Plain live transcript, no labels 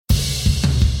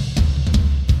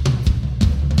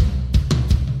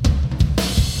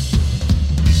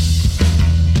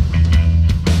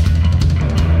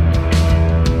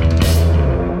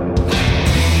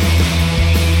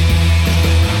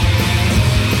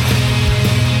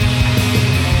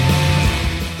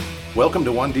Welcome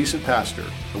to One Decent Pastor,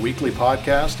 a weekly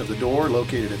podcast of The Door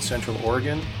located in Central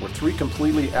Oregon, where three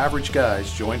completely average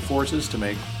guys join forces to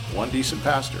make one decent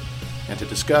pastor and to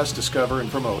discuss, discover,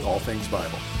 and promote all things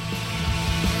Bible.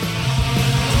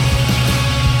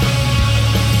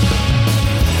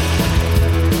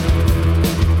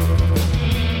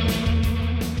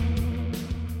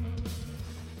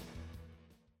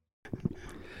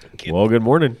 Well, good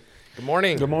morning. Good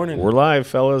morning. Good morning. We're live,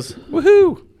 fellas.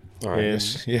 Woohoo! All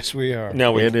right. Yes, we are.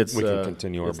 Now we And can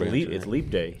continue our it's banter. It's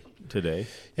Leap Day today.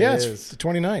 Yeah, It it's is. the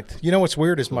 29th. You know what's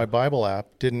weird is my Bible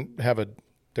app didn't have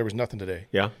there was nothing today.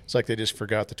 Yeah. It's like they just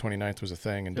forgot the 29th was a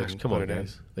thing and Gosh, didn't come put on, it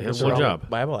guys. in. They have It's one the job.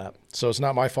 Bible app. So it's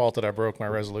not my fault that I broke my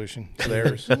resolution. It's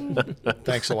theirs.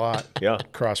 Thanks a lot. Yeah.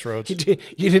 Crossroads. You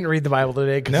didn't read the Bible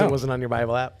today because No. it wasn't on your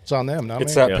Bible app. It's on them, not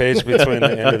It's me. that page between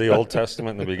the end of the Old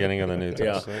Testament and the beginning of the New Yeah.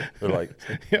 Testament. They're like,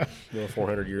 Yeah. Well,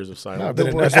 400 years of silence. No, I've The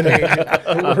been in, worst page,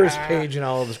 the worst page in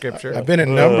all of the Scripture. I've been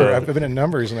in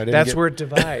numbers, and I didn't. That's get, where it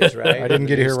divides, right? I didn't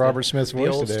get to hear The Robert Smith's The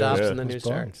voice old today. stops I and the new was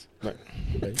bummed.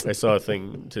 starts. I saw a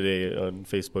thing today on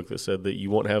Facebook that said that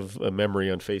you won't have a memory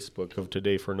on Facebook of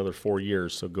today for another 4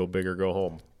 years, so go big or go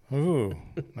home. Ooh,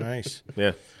 nice.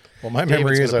 Yeah. Well, my David's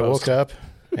memory is I gonna woke post. up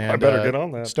and I better get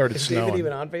on that. Started Is snowing. David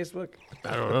even on Facebook?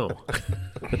 I don't know.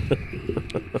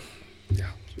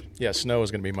 Yeah, snow is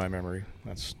going to be my memory.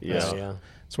 That's Yeah.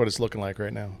 that's what it's looking like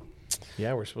right now.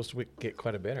 Yeah, we're supposed to get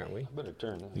quite a bit, aren't we? better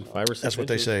turn that. 5 or 6 That's what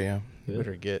they inches. say. Yeah.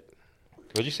 Better get.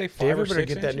 Did you say 5 David or better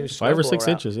 6 get that new inches? 5 or 6 snowblower out.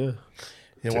 inches, yeah.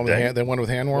 The one with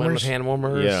hand One warmers. with hand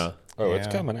warmers. Yeah. Oh, it's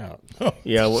Yeah. coming out.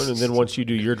 Yeah, well, and then once you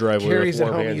do your driveway Carrie's with at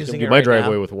warm home hands, it's using going to be it my right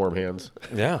driveway now. with warm hands.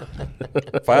 Yeah.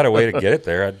 If I had a way to get it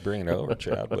there, I'd bring it over,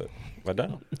 Chad, but I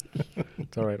don't.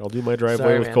 It's all right. I'll do my driveway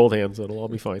Sorry, with man. cold hands. It'll all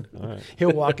be fine. All right.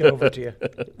 He'll walk it over to you.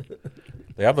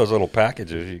 They have those little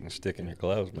packages you can stick in your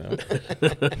gloves, man.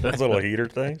 Those little heater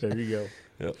things. There you go.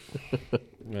 Yep.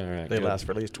 All right. They good. last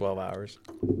for at least 12 hours.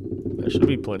 That should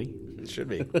be plenty. It should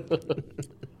be.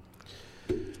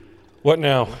 What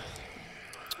now?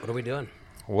 What are we doing?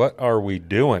 What are we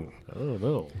doing? I don't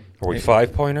know. Are we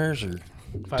 5-pointers or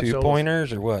 5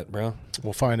 2-pointers or what, bro?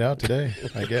 We'll find out today,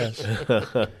 I guess.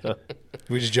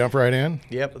 We just jump right in.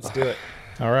 Yep, let's do it.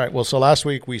 All right. Well, so last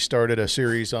week we started a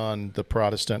series on the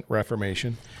Protestant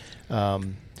Reformation.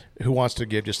 Who wants to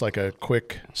give just like a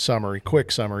quick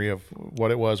summary of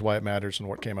what it was, why it matters, and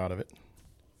what came out of it?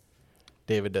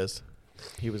 David does.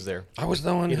 He was there. I was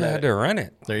the one who had had to run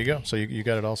it. There you go. So you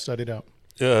got it all studied out.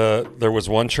 There was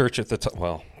one church at the time.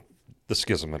 Well, the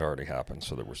schism had already happened,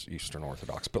 so there was Eastern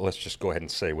Orthodox. But let's just go ahead and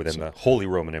say within the Holy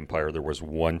Roman Empire, there was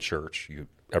one church.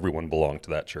 Everyone belonged to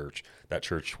that church. That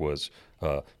church was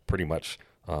pretty much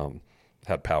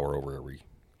had power over every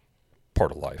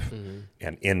part of life. Mm-hmm.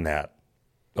 And in that,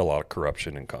 a lot of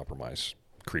corruption and compromise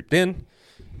creeped in.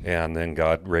 And then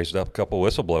God raised up a couple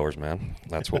whistleblowers, man.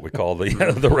 That's what we call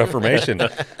the Reformation,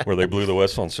 where they blew the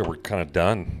whistle. And so we're kind of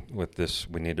done with this.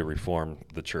 We need to reform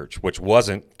the church, which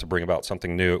wasn't to bring about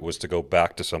something new. It was to go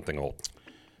back to something old.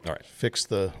 All right. Fix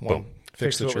the Boom.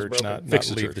 fix the what was church, broken. not Fix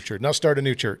the leave church. the church. Not start a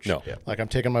new church. No. Yeah. Like I'm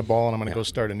taking my ball and I'm going to go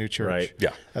start a new church. Right.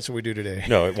 Yeah. That's what we do today.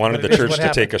 No, it wanted the But it is church what to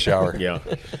happened. take a shower Yeah.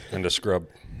 and to scrub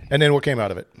And then what came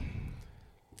out of it?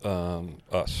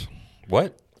 us.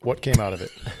 What? What came out of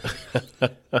it?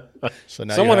 So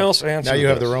now Someone you have, else answer Now you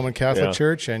have this. the Roman Catholic Yeah.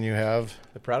 Church and you have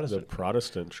The The Protestant.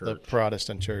 Protestant the church.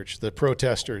 Protestant Church, the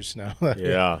protesters. Now,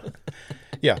 Yeah.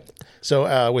 yeah.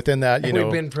 So within that, And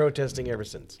we've been protesting ever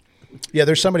since. yeah,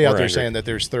 there's somebody out We're there angry. saying that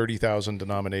there's 30,000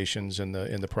 denominations in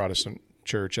the Protestant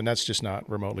Church, and that's just not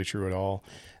remotely true at all.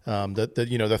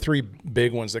 The three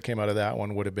big ones that came out of that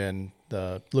one would have been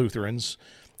the Lutherans,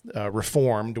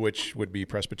 Reformed, which would be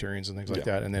Presbyterians and things like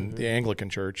that, and then the Anglican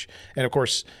Church, and of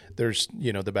course there's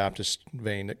the Baptist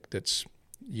vein that's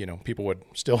people would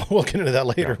still look into that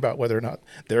later about whether or not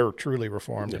they're truly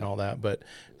Reformed and all that, but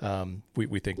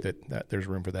we think that there's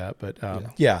room for that. But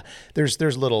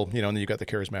there's little and then you got the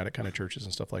charismatic kind of churches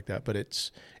and stuff like that, but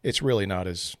it's really not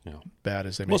as bad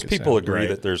as they make Most it people sound. agree Right.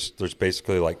 that there's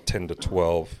basically like 10 to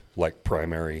 12 like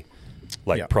primary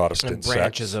Yeah. Protestant And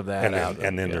branches sects, of that and then, out.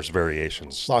 and then there's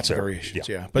variations. Lots there. of variations,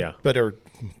 Yeah. but are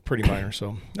pretty minor.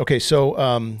 So okay, so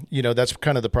that's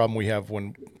kind of the problem we have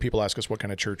when people ask us what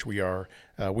kind of church we are.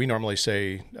 We normally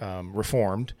say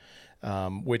Reformed,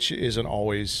 which isn't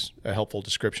always a helpful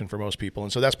description for most people,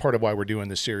 and so that's part of why we're doing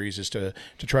this series is to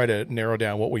try to narrow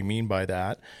down what we mean by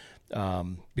that,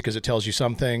 because it tells you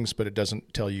some things, but it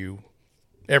doesn't tell you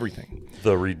everything.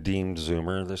 The Redeemed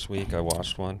Zoomer this week, I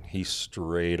watched one. He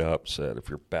straight up said, if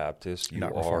you're Baptist, you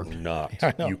Not are Reformed. not.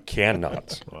 I know. You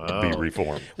cannot be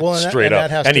Reformed. Well, and straight that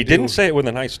up. has And to he do- didn't say it with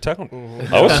a nice tone.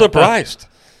 I was surprised.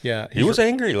 Yeah, He was an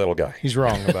angry little guy, he's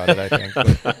wrong about it, I think.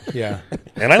 But, yeah,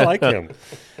 and I like him.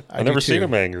 I I've do never seen too.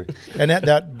 him angry. And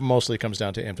that mostly comes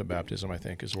down to infant baptism, I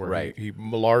think, is where Right. he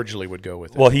largely would go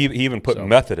with it. Well, he even put So-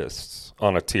 Methodists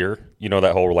on a tier. You know,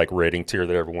 that whole like rating tier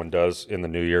that everyone does in the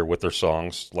new year with their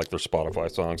songs, like their Spotify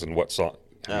songs, and what song.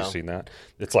 Have you seen that?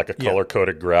 It's like a color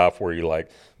coded graph where you like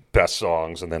best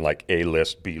songs and then like A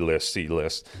list, B list, C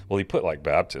list. Well, he put like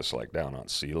Baptists like down on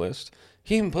C list.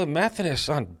 He even put Methodists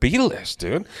on B list,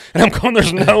 dude. And I'm going,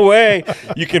 there's no way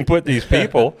you can put these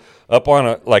people up on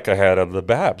ahead of the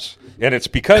Babs. And it's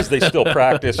because they still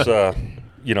practice,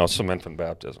 some infant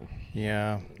baptism.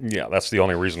 Yeah. Yeah, that's the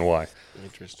only reason why.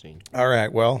 Interesting. All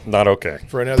right. Well, Not okay.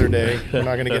 for another day, we're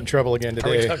not going to get in trouble again Are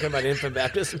we today. talking about infant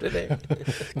baptism today?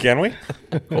 Can we?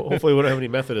 Hopefully, we don't have any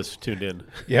Methodists tuned in.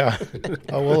 Yeah.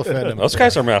 Oh, we'll offend them. Those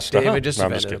guys are messed up. David just No,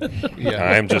 I'm just offended. kidding. Yeah.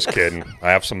 I'm just kidding. I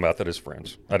have some Methodist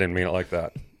friends. I didn't mean it like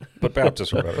that. But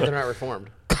Baptists are But better. they're not reformed.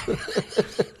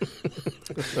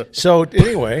 So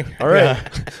anyway, all right.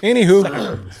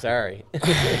 Anywho, Sorry.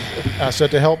 so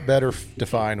to help better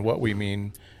define what we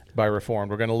mean by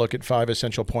Reformed, we're going to look at 5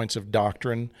 essential points of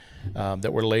doctrine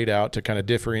that were laid out to kind of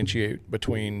differentiate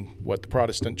between what the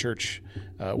Protestant Church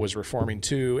was reforming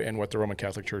to and what the Roman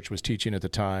Catholic Church was teaching at the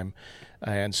time.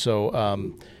 And so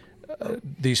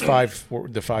the 5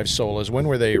 solas, when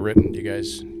were they written?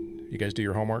 You guys do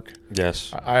your homework?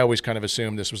 Yes. I always kind of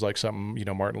assumed this was like something,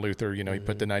 Martin Luther, he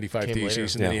put the 95 Came Theses later.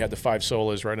 and then he Yeah. had the 5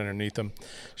 solas right underneath them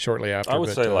shortly after. I would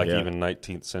but, say yeah. even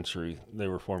 19th century they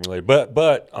were formulated.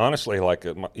 But honestly,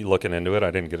 looking into it,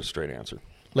 I didn't get a straight answer.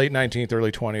 late 19th,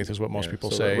 early 20th is what most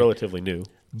people so say. relatively new.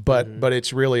 But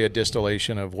it's really a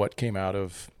distillation of what came out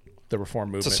of the Reform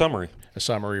movement. It's a summary. A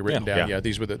summary written Yeah. down. Yeah. Yeah,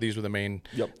 these were the main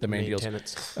Main deals.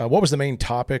 tenets. What was the main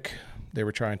topic they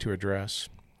were trying to address?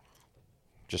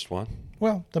 Just one.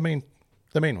 Well, the main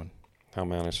one. How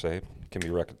man is saved can be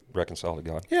reconciled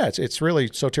to God. Yeah, it's really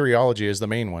soteriology is the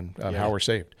main one of how we're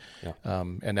saved. Yeah.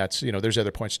 And that's there's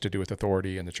other points to do with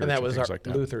authority in the church And that was things like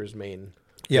that. Luther's main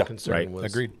Yeah, concern. right. Was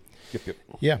Agreed.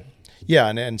 Yep. Yeah,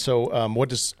 and so what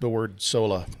does the word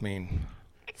sola mean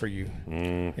for you?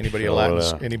 Anybody a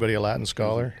Latin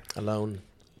scholar? alone.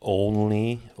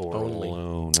 Only or Only.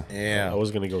 alone. Yeah. I was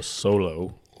going to go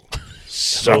solo.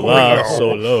 Solo.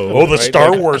 Solo. Oh, the right?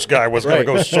 Star Wars guy was going to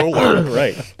go solo.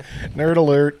 Right. Nerd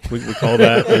alert. We call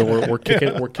that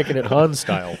we're kicking it Han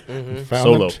style.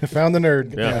 Solo. Found the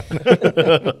nerd. Yeah.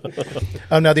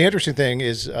 Now, the interesting thing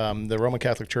is the Roman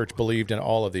Catholic Church believed in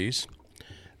all of these.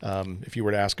 If you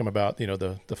were to ask them about,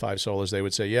 the 5 solas, they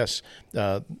would say yes.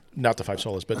 Not the 5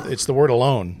 solas, but it's the word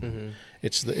alone.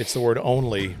 It's the word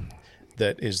only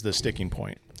that is the sticking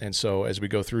point. And so as we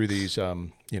go through these,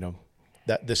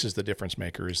 that this is the difference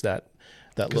maker. Is that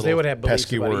Because little they would have beliefs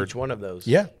pesky about word? each one of those.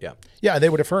 Yeah. Yeah. Yeah, they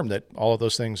would affirm that all of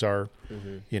those things are,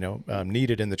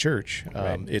 needed in the church.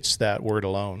 Right. It's that word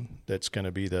alone that's going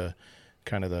to be the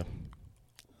kind of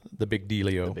the big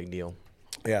dealio. Big deal.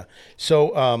 Yeah. So,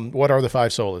 what are the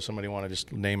 5 solas? Somebody want to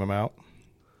just name them out?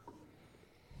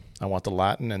 I want the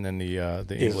Latin and then the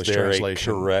Is English there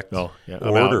translation. a correct Oh, yeah.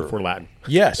 I'm out order? for Latin.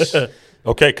 Yes.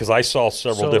 Okay, because I saw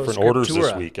several Sola different orders this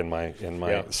Scriptura. week in my.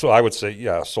 Yeah. So I would say,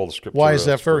 sola scriptura. Why is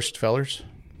that first, fellers?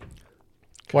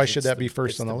 Why should It's that be the-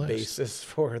 first it's on the list? basis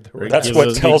for the Right. That's gives what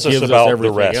us- tells it us gives us about the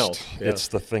everything rest. else. Yeah. It's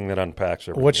the thing that unpacks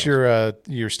everything. What's else.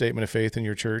 your statement of faith in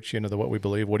your church? What we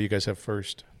believe. What do you guys have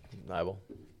first? Bible.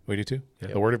 We do too. Yeah.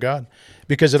 The Word of God,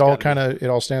 because it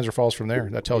all stands or falls from there.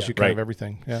 That tells you kind Right. of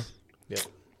everything. Yeah. Yep.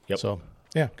 Yep. So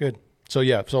good. So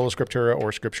sola scriptura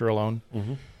or Scripture alone.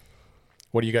 Mm-hmm.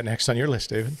 What do you got next on your list,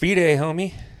 David? Fide,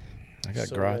 homie. I got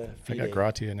Sola I got fide.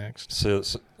 gratia next.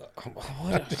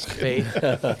 What? Faith.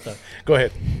 Go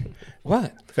ahead.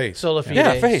 What? Faith. Sola fide.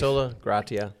 Yeah, faith. Sola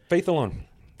gratia. Faith alone.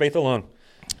 Faith alone.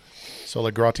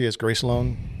 Sola gratia is grace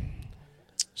alone.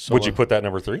 Would you put that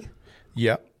number 3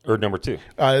 Yeah. or number 2?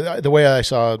 The way I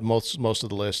saw most of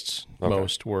the lists, Okay.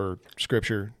 most were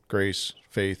Scripture, grace,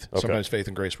 faith. Okay. Sometimes faith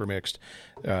and grace were mixed.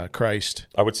 Christ.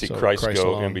 I would see So Christ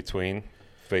go alone. in between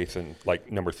faith and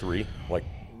like number 3, like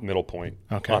middle point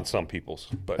Okay. on some people's.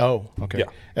 But Oh, okay. Yeah.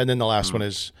 And then the last one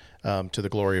is to the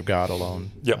glory of God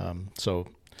alone. Yep.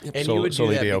 And you would do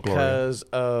Soli that Deo Gloria. because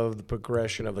of the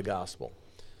progression of the gospel.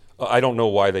 I don't know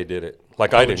why they did it.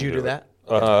 Like I Would didn't. you do it. that?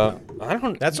 I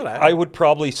don't. That's what I would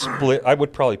probably split. I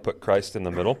would probably put Christ in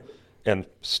the middle and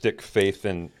stick faith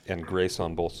and grace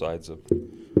on both sides of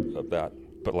that.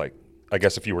 But like, I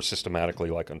guess if you were systematically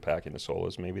like unpacking the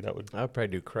solas, maybe that would. I would probably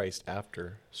do Christ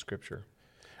after Scripture.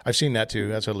 I've seen that too.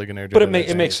 That's what Ligonier did. But with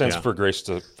it makes that. sense for grace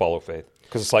to follow faith,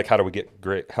 because it's like, how do we get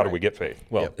great? How do we get faith?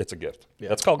 Well, it's a gift.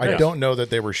 That's called grace. I don't know that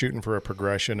they were shooting for a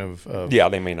progression of Yeah,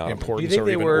 they may not. Do importance you think or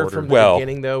they even were order. from the Well,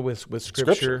 beginning though with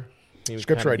Scripture? He was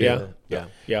Scripture kind of idea. Yeah.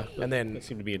 Yeah, And then that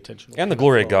seemed to be intentional. And the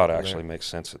glory of God Well, actually makes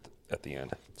sense at the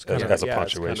end as kind a of- it's kind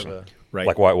punctuation. of a- Right.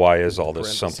 Like, why is all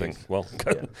this Parentheses. something? Well,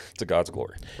 to God's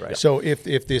glory. Right. So if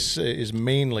this is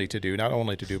mainly to do, not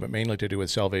only to do, but mainly to do with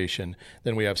salvation,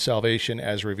 then we have salvation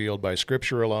as revealed by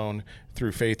Scripture alone,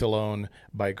 through faith alone,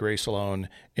 by grace alone,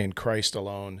 in Christ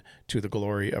alone, to the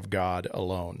glory of God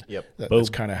alone. Yep. That's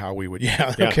kind of how we would.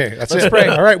 Yeah. Yeah. Okay. That's it.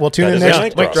 All right. Well, tune in is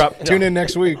next. it. Mic drop. Tune in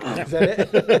next week. Is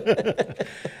that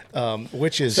it?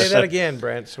 Which is Say that again,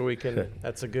 Brent, so we can.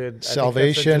 That's a good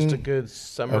Salvation. I think that's just a good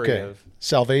summary of.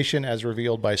 Salvation as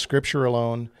revealed by Scripture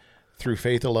alone, through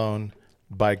faith alone,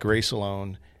 by grace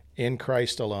alone, in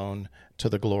Christ alone, to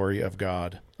the glory of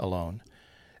God alone.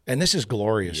 And this is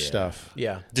glorious stuff.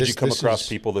 Yeah. Did you come This across is-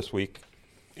 people this week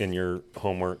in your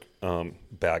homework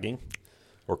bagging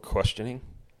or questioning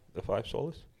the five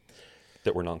solas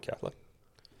that were non-Catholic?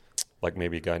 Like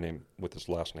maybe a guy named with his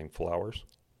last name Flowers.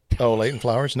 Oh, Leighton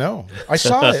Flowers? No. I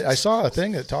saw it. I saw a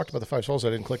thing that talked about the five souls. I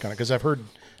didn't click on it because I've heard,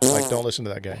 like, don't listen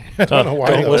to that guy. I don't know why.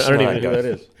 I though. don't even know who that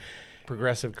is.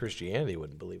 Progressive Christianity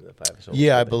wouldn't believe in the five souls.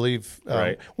 Yeah, I would they? believe.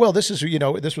 Right. Well, this is,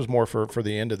 this was more for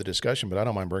the end of the discussion, but I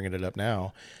don't mind bringing it up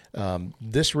now.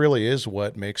 This really is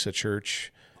what makes a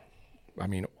church, I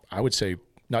mean, I would say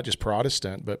not just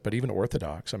Protestant, but even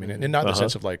Orthodox. I mean, and not in the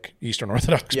sense of like Eastern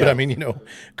Orthodox, but I mean,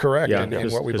 correct Yeah, in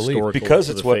what we believe. historical Because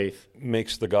to it's the what faith.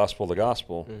 makes the gospel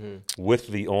with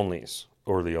the onlys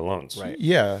or the alones. Right.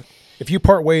 Yeah. If you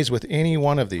part ways with any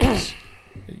one of these,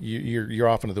 you're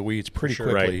off into the weeds pretty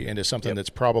quickly Right. into something that's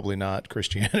probably not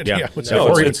Christianity. Yeah. I would say,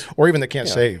 No, or even that can't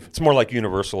save. It's more like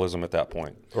universalism at that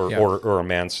point, or Yeah. or a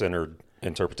man-centered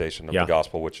interpretation of Yeah. the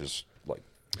gospel, which is like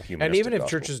humanistic. And even if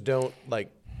gospel. churches don't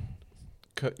like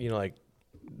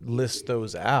list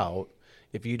those out,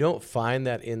 if you don't find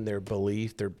that in their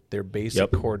belief, their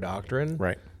basic core doctrine,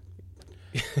 Right.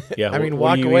 Yeah, I mean, what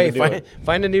walk do you away, even do?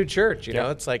 find a new church. You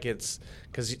know, it's like it's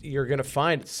because you're going to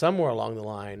find somewhere along the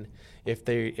line if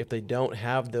they don't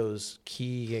have those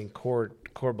key and core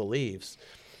beliefs,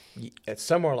 at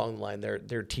somewhere along the line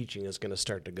their teaching is going to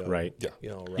start to go Right. Yeah.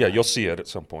 right. Yeah, you'll see it at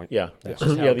some point. Yeah, just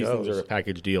how yeah. it These things goes. are a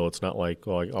package deal. It's not like,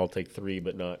 oh, I'll take 3,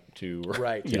 but not 2. Or,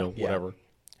 Right, You know, yeah. whatever.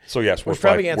 So yes, we're Which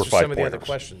probably five, we're answers some of the five-pointers. other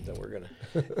questions that we're going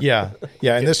to.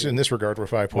 Yeah. In this regard, we're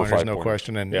 5 pointers, no 5-pointers.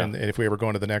 question. And, Yeah. and if we ever go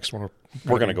into the next one,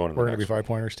 We're gonna go into the we're going to be next one. 5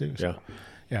 pointers too. So. Yeah,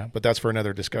 Yeah. But that's for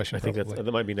another discussion. I think probably.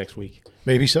 that might be next week.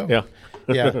 Maybe so. Yeah.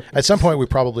 Yeah. At some point, we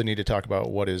probably need to talk about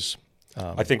what is.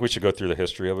 I think we should go through the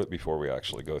history of it before we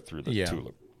actually go through the Yeah.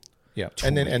 tulip. Yeah,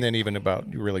 and then even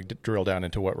about you really drill down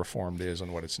into what Reformed is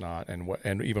and what it's not,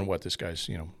 and even what this guy's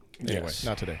Anyway, Yes.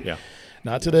 not today. Yeah.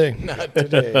 Not today. Not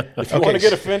today. If you want to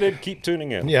get offended, keep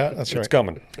tuning in. Yeah, that's right. It's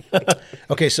coming.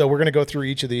 Okay, so we're going to go through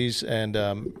each of these and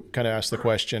kind of ask the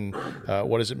question: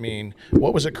 what does it mean?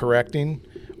 What was it correcting,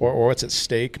 or what's at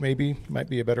stake? Maybe might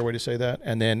be a better way to say that.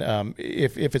 And then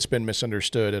if it's been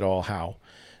misunderstood at all, how?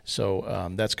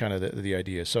 So that's kind of the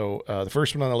idea. So the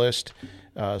first one on the list,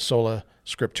 sola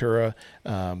scriptura.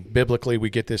 Biblically,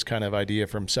 we get this kind of idea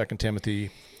from 2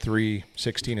 Timothy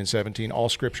 3:16 and 17. All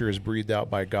Scripture is breathed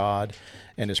out by God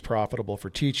and is profitable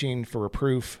for teaching, for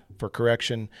reproof, for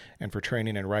correction, and for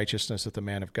training in righteousness, that the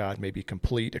man of God may be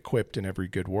complete, equipped in every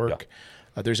good work.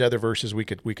 There's other verses we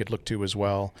could look to as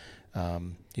well.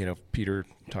 Peter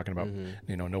talking about,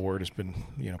 no word has been,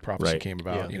 prophecy Right. came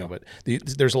about, Yeah. but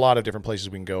there's a lot of different places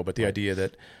we can go. But the idea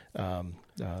that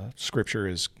Scripture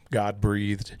is God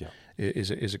breathed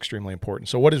is extremely important.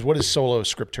 So what is sola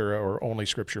scriptura, or only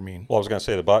Scripture, mean? Well, I was going to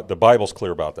say the Bible's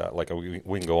clear about that. Like we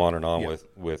can go on and on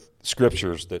with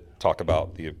scriptures that talk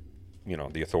about the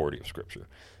authority of Scripture,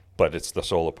 but it's the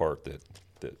sola part that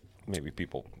maybe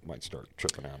people might start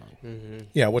tripping out on.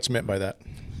 Yeah, what's meant by that?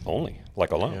 Only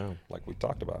like alone, Yeah. like we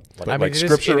talked about. I mean,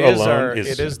 Scripture it is alone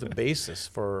it is the basis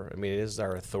for. I mean, it is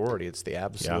our authority. It's the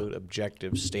absolute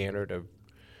objective standard of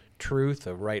truth,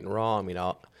 of right and wrong. I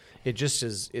mean, it just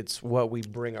is. It's what we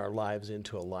bring our lives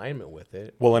into alignment with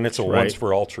it. Well, and it's a Right. once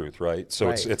for all truth, right? So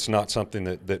Right. it's not something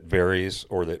that varies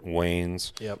or that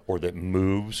wanes or that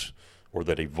moves or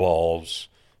that evolves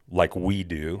like we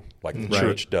do, like the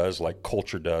church does, like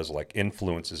culture does, like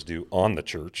influences do on the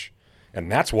church.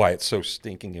 And that's why it's so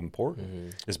stinking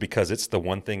important, is because it's the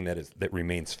one thing that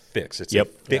remains fixed. It's a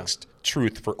fixed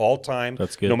truth for all time,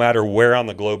 That's good. no matter where on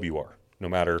the globe you are. no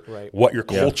matter Right. what your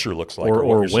culture looks like or what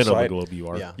your when on the society. globe you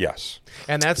are. Yeah. Yes.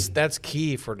 And that's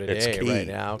key for today key. right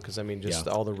now, because I mean, just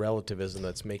all the relativism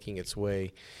that's making its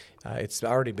way. It's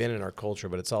already been in our culture,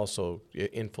 but it's also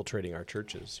infiltrating our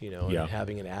churches. And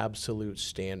having an absolute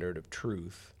standard of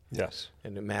truth. Yes.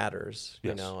 And it matters.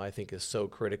 Yes. I think is so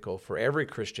critical for every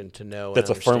Christian to know. That's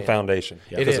and a firm understand. foundation.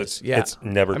 It because is. It's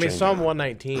never changing. Psalm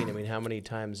 119. I mean, how many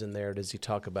times in there does he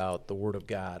talk about the Word of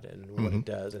God and what it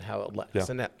does and how it lasts?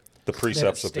 And that The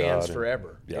precepts it of God. stands and-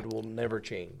 forever. Yeah. It will never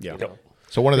change. Yeah.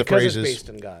 So one of the Because phrases, it's based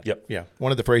in God. Yep. yeah,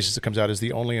 one of the phrases that comes out is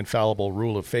the only infallible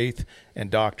rule of faith and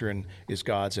doctrine is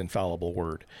God's infallible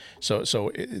word.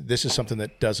 So this is something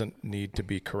that doesn't need to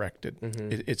be corrected.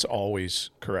 It's always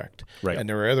correct. Right. And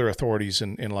there are other authorities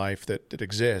in life that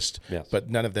exist, Yes. but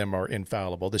none of them are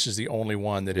infallible. This is the only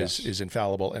one that is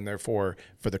infallible, and therefore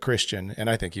for the Christian, and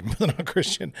I think even for the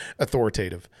non-Christian,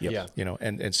 authoritative. Yep. Yeah.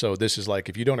 And so this is like,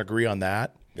 if you don't agree on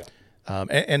that. Yeah.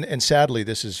 And sadly,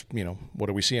 this is, what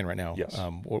are we seeing right now? Yes.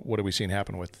 What are we seeing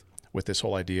happen with this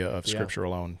whole idea of Scripture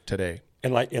alone today?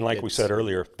 And like we said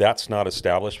earlier, if that's not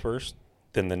established first,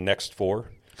 then the next four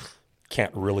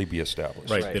can't really be established.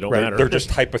 Right. They don't Right. matter. They're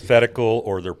just hypothetical,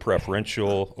 or they're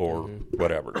preferential, or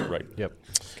whatever. Right. Yep.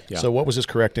 Yeah. So what was this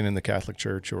correcting in the Catholic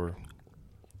Church, what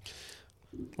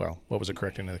was it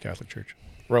correcting in the Catholic Church?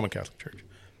 Roman Catholic Church.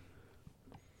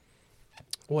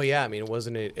 Well, yeah, I mean, it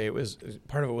was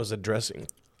part of it was addressing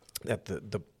that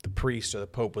the priest or the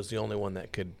pope was the only one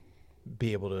that could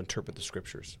be able to interpret the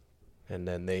scriptures, and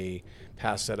then they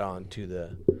passed that on to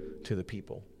the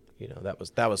people.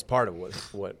 That was part of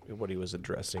what he was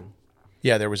addressing.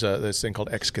 Yeah, there was this thing called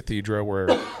ex cathedra, where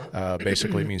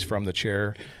basically it means from the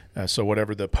chair. So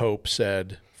whatever the Pope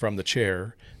said from the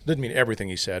chair, didn't mean everything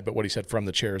he said, but what he said from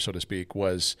the chair, so to speak,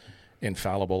 was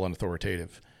infallible and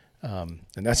authoritative. And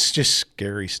that's just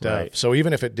scary stuff. Right. So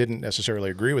even if it didn't necessarily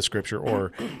agree with Scripture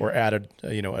or added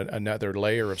another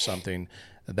layer of something,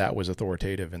 that was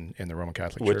authoritative in the Roman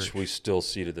Catholic Church. Which we still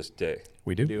see to this day.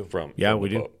 We do. From Yeah, from we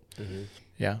the do. Pope.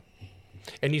 Yeah.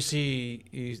 And you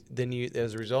see,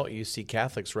 as a result, you see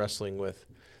Catholics wrestling with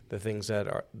the things that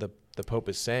are the Pope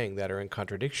is saying that are in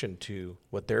contradiction to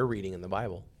what they're reading in the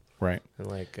Bible. Right. And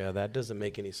that doesn't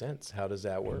make any sense. How does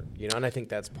that work? And I think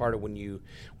that's part of when you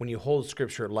hold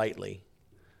Scripture lightly,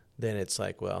 then it's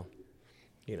like, well,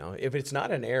 if it's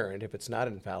not inerrant, if it's not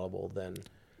infallible, then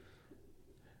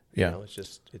it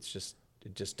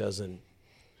just doesn't.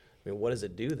 I mean, what does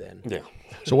it do then? Yeah.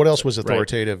 So what else was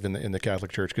authoritative in the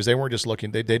Catholic Church? Because they weren't just looking;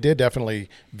 they did definitely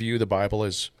view the Bible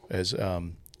as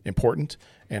important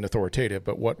and authoritative.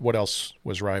 But what else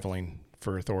was rivaling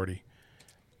for authority?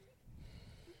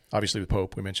 Obviously, the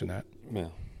Pope. We mentioned that. Yeah.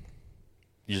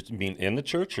 You mean in the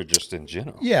church or just in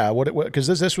general? Yeah. Because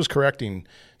this was correcting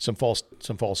some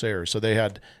false errors. So they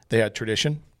had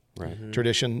tradition. Right. Mm-hmm.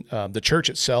 Tradition. The church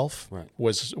itself Right.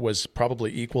 was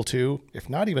probably equal to, if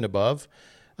not even above.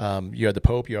 You had the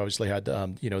Pope. You obviously had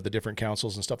the different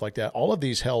councils and stuff like that. All of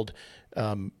these held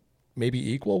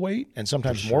maybe equal weight and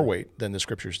sometimes more weight than the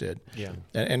Scriptures did. Yeah.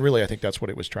 And really, I think that's what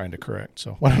it was trying to correct.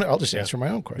 So I'll just answer my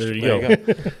own question. There you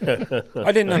go.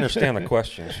 I didn't understand the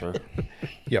question, sir.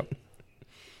 Yep.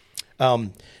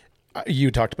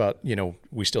 You talked about,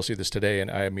 we still see this today, and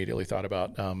I immediately thought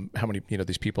about how many,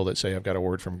 these people that say, I've got a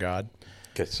word from God.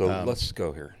 Okay, so let's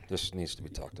go here. This needs to be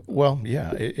talked about. Well,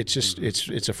 yeah, it's just,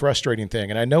 it's a frustrating thing.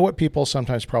 And I know what people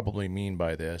sometimes probably mean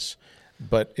by this,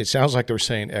 but it sounds like they're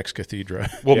saying ex cathedra.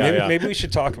 Well, Yeah, maybe we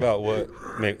should talk about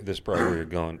this is probably where you're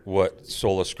going, what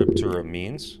sola scriptura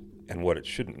means and what it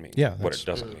shouldn't mean. Yeah. What it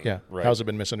doesn't mean. Yeah. Right. How's it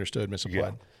been misunderstood,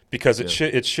 misapplied? Because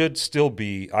it should still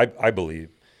be, I believe,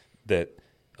 that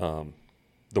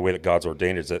the way that God's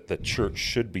ordained is that the church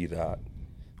should be that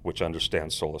which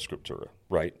understands sola scriptura,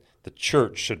 right? The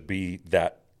church should be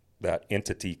that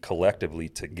entity collectively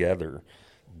together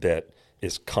that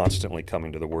is constantly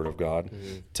coming to the Word of God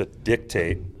to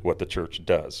dictate what the church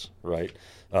does, right?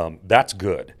 That's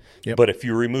good. Yep. But if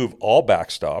you remove all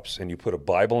backstops and you put a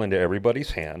Bible into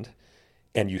everybody's hand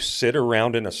and you sit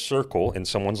around in a circle in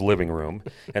someone's living room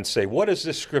and say, what does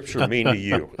this scripture mean to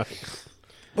you?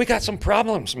 We got some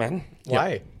problems, man.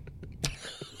 Why?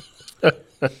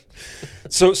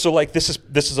 So like this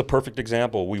is a perfect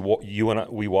example. We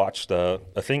watched a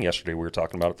thing yesterday. We were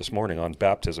talking about it this morning on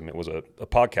baptism. It was a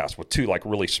podcast with two like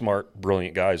really smart,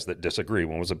 brilliant guys that disagree.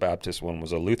 One was a Baptist, one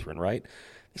was a Lutheran, right?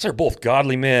 These are both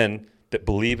godly men that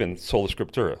believe in sola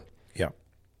scriptura. Yeah.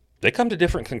 They come to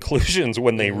different conclusions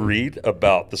when they read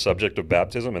about the subject of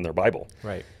baptism in their Bible.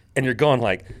 Right. And you're going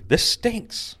like, this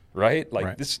stinks, right? Like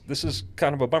Right. this is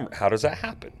kind of a bummer. How does that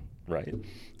happen, right?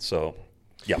 So,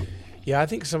 yeah. Yeah, I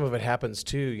think some of it happens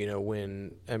too.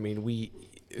 When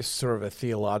sort of a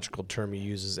theological term you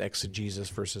use is exegesis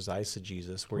versus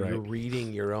eisegesis, where you're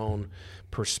reading your own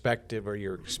perspective or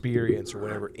your experience or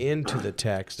whatever into the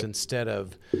text instead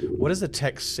of what is the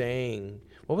text saying?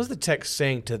 What was the text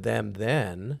saying to them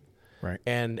then? Right.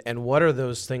 And what are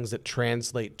those things that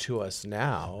translate to us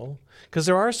now? Because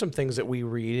there are some things that we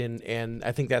read, and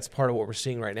I think that's part of what we're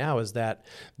seeing right now is that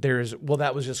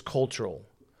that was just cultural,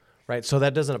 right? So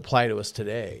that doesn't apply to us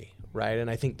today, right? And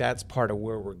I think that's part of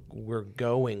where we're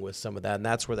going with some of that, and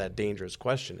that's where that dangerous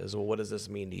question is. Well, what does this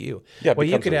mean to you? Yeah, well,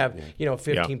 you could have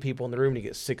 15 people in the room and you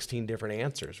get 16 different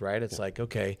answers, right? It's like,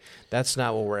 okay, that's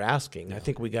not what we're asking. I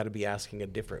think we got to be asking a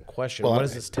different question. What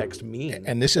does this text mean?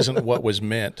 And this isn't what was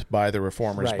meant by the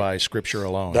Reformers by Scripture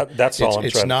alone. That's all I'm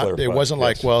trying to clarify. It wasn't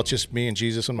like, well, it's just me and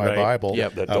Jesus and my Bible.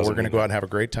 Yep. We're going to go out and have a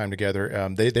great time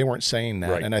together. They weren't saying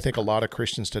that, Right. and I think a lot of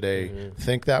Christians today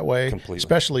think that way, Completely.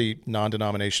 especially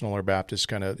non-denominational or Baptist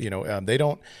kind of. They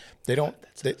don't.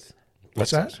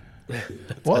 What's that?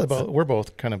 Well, we're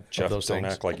both kind of Jeff, those don't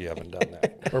things. act like you haven't done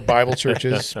that. Or Bible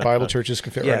churches. Bible churches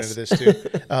can fit right into this too.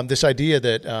 This idea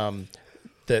that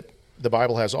that the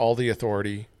Bible has all the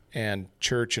authority, and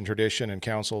church and tradition and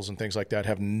councils and things like that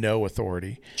have no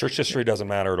authority. Church history doesn't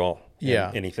matter at all. Yeah.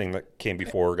 And anything that came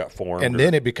before got formed. And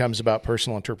then it becomes about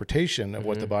personal interpretation of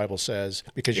what the Bible says,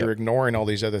 because you're ignoring all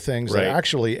these other things that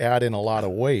actually add in a lot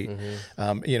of weight.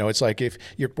 It's like if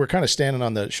we're kind of standing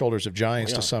on the shoulders of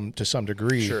giants to some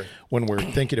degree when we're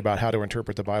thinking about how to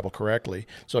interpret the Bible correctly.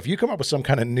 So if you come up with some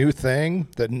kind of new thing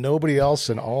that nobody else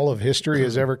in all of history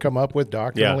has ever come up with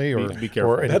doctrinally be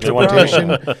careful. or an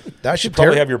interpretation, that should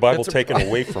probably have your Bible taken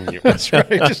away from you. That's right.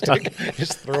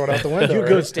 Just throw it out the window. You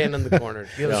go stand in the corner.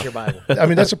 Give us your Bible. I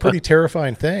mean, that's a pretty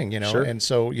terrifying thing, Sure. And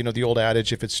so, the old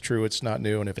adage, if it's true, it's not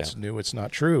new, and if it's new, it's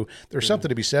not true. There's something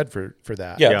to be said for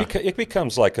that. Yeah, it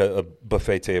becomes like a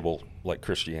buffet table, like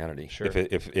Christianity. Sure.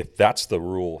 If that's the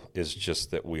rule, is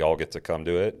just that we all get to come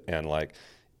to it, and like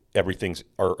everything's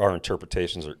our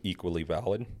interpretations are equally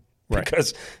valid,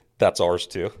 because that's ours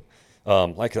too.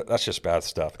 That's just bad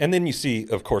stuff. And then you see,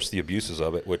 of course, the abuses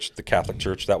of it, which the Catholic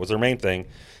Church, that was their main thing,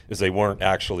 is they weren't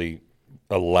actually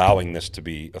allowing this to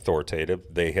be authoritative.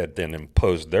 They had then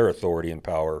imposed their authority and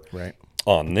power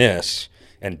on this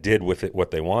and did with it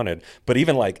what they wanted. But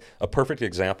even like a perfect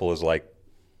example is like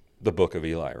the Book of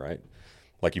Eli, right?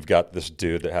 Like you've got this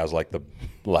dude that has like the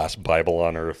last Bible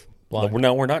on earth.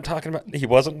 No, we're not talking about, he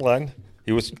wasn't blind.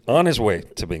 He was on his way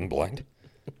to being blind.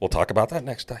 We'll talk about that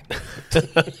next time.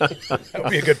 That'll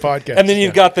be a good podcast. And then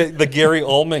you've got the Gary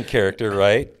Oldman character,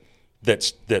 right?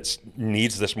 That's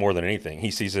needs this more than anything.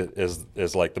 He sees it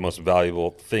as like the most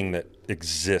valuable thing that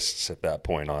exists at that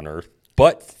point on earth,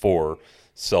 but for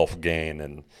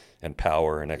self-gain and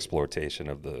power and exploitation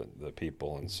of the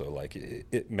people. And so like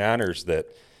it matters that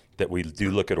we do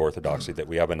look at orthodoxy, that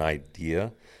we have an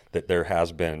idea that there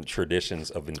has been traditions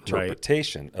of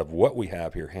interpretation of what we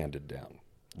have here handed down.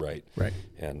 Right.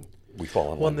 And we fall in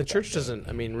line. Well, and the with church that. doesn't,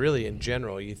 I mean, really in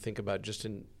general, you think about just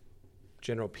in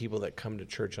general people that come to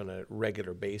church on a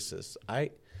regular basis.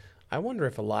 I wonder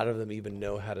if a lot of them even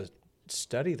know how to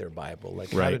study their Bible,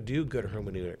 like how to do good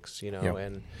hermeneutics,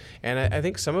 and I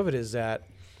think some of it is that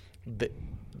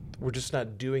we're just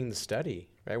not doing the study,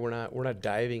 right? We're not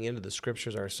diving into the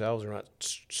scriptures ourselves. We're not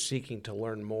seeking to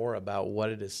learn more about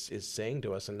what it is saying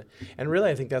to us, and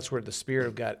really I think that's where the Spirit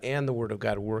of God and the Word of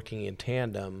God working in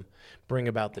tandem bring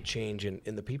about the change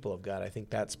in the people of God. I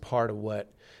think that's part of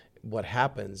what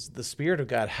happens. The Spirit of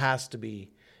God has to be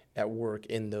at work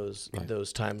in those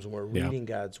times when we're reading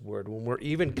God's Word, when we're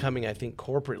even coming, I think,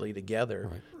 corporately together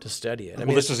to study it.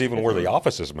 This is even where the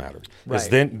offices matter. Is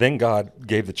then God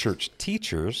gave the church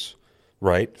teachers,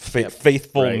 right?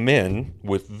 Faithful men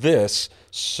with this,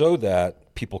 so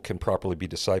that people can properly be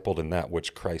discipled in that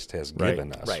which Christ has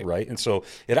given us, right? And so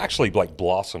it actually like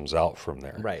blossoms out from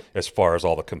there, as far as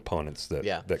all the components that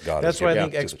God has given. That's why I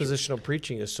think expositional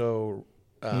preaching is so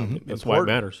That's why it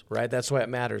matters. Right? That's why it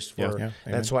matters.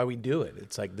 That's why we do it.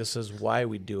 It's like, this is why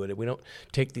we do it. We don't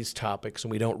take these topics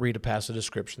and we don't read a passage of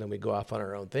scripture, then we go off on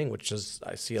our own thing, which is,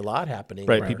 I see a lot happening.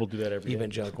 Right, people do that every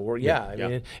evangelical world. I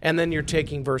mean, and then you're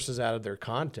taking verses out of their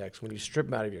context. When you strip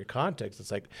them out of your context,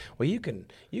 it's like, well, you can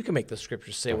make the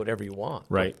scriptures say whatever you want.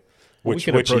 Right. Which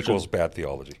equals bad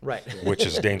theology. Right. Which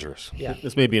is dangerous.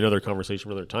 This may be another conversation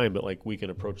for another time, but like we can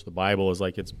approach the Bible as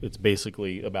like it's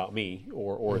basically about me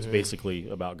or it's basically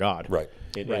about God. Right.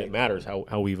 And it matters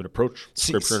how we even approach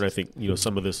Scripture, and I think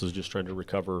some of this is just trying to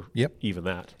recover even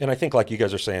that. And I think, like you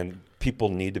guys are saying, people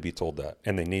need to be told that,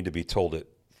 and they need to be told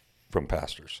it from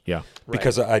pastors. Yeah.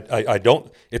 Because I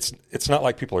don't, it's not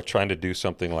like people are trying to do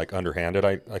something like underhanded,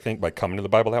 I think, by coming to the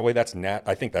Bible that way.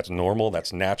 I think that's normal.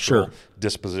 That's natural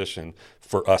disposition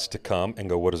for us to come and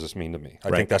go, what does this mean to me?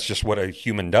 I think that's just what a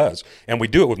human does. And we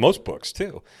do it with most books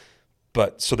too.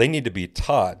 But so they need to be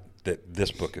taught that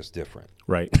this book is different.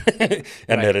 Right.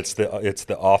 And that it's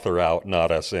the author out,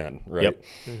 not us in, right? Yep.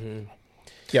 Mm-hmm.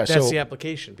 Yeah, That's so the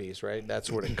application piece, right? That's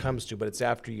what it comes to, but it's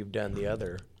after you've done the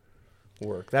other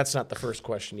work. That's not the first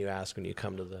question you ask when you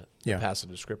come to the passage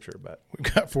of Scripture. But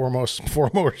we've got four more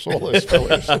Solas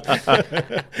fillers.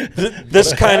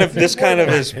 This kind of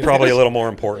is probably a little more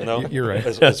important, though. You're right.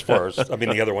 As far as, I mean,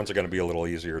 the other ones are going to be a little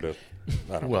easier to.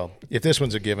 I don't know. Well, if this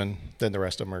one's a given, then the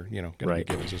rest of them are going to be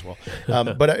givens as well.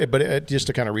 But just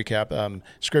to kind of recap,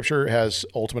 Scripture has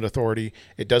ultimate authority.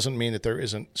 It doesn't mean that there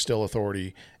isn't still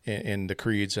authority in the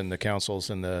creeds and the councils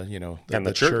and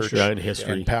the church and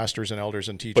history, and pastors and elders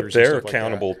and teachers. But they're and stuff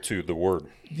accountable to the Word.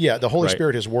 Yeah, the Holy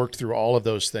Spirit has worked through all of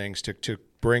those things to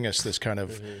bring us this kind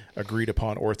of agreed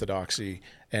upon orthodoxy,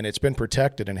 and it's been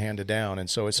protected and handed down, and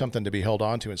so it's something to be held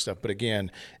on to and stuff. But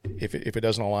again, if it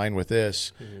doesn't align with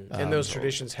this, and those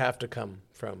traditions have to come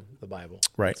from the Bible,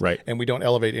 right, and we don't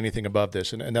elevate anything above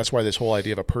this, and that's why this whole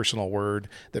idea of a personal word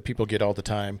that people get all the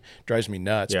time drives me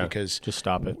nuts. Because just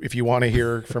stop it. If you want to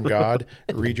hear from God,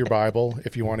 read your Bible.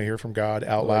 If you want to hear from God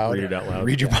out loud, read it out loud.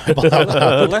 Read your Bible out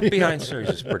loud. The Left Behind series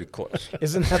is pretty close.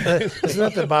 Isn't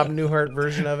that the Bob Newhart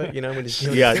version of it? When he's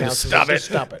just stop it. Just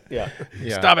stop it. Yeah.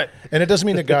 Stop it. And it doesn't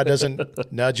mean that God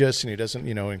doesn't nudge us, and He doesn't,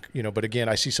 But again,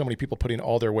 I see so many people putting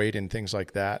all their weight in things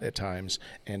like that at times,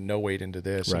 and no weight into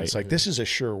this. And it's like this is a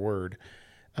sure word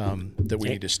that we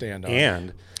need to stand on.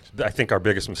 And I think our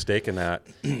biggest mistake in that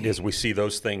is we see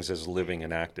those things as living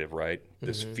and active, right?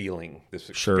 This feeling, this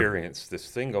experience, this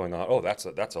thing going on. Oh, that's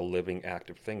a living,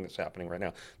 active thing that's happening right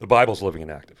now. The Bible's living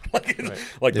and active. Like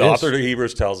the author of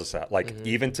Hebrews tells us that. Like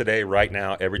even today, right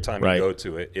now, every time you go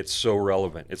to it, it's so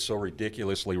relevant. It's so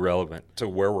ridiculously relevant to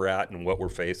where we're at and what we're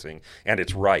facing. And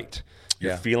it's right.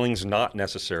 Your feeling's not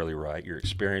necessarily right. Your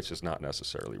experience is not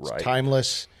necessarily right. It's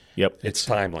timeless. Yep. It's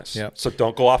timeless. Yep. So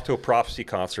don't go off to a prophecy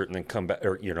concert and then come back,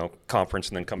 or conference,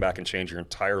 and then come back and change your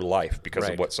entire life because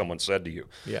of what someone said to you.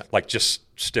 Yeah. Like just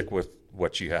stick with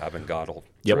what you have, and God will.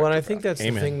 Well, and I think that's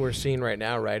Amen. the thing we're seeing right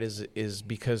now, right? Is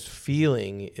because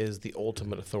feeling is the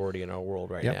ultimate authority in our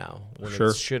world right now. When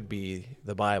it should be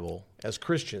the Bible. As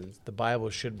Christians, the Bible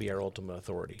should be our ultimate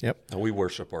authority. Yep. And we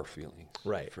worship our feelings,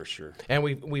 right? For sure. And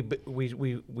we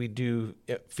do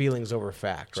feelings over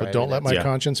fact. So right? don't let my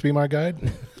conscience be my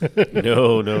guide.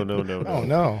 No. Oh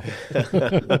no.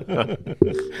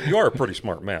 You are a pretty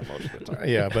smart man most of the time.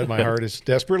 Yeah, but my heart is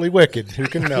desperately wicked. Who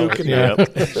can know?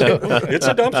 It's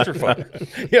a dumpster fire.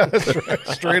 Yeah, that's right.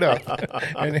 Straight up.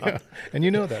 And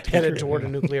you know that. Headed toward a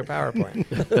nuclear power plant.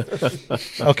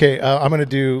 Okay, I'm going to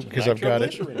do, because I've got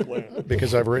it,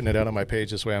 because I've written it out on my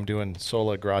page this way, I'm doing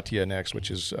sola gratia next,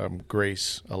 which is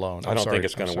grace alone. I don't think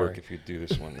it's going to work if you do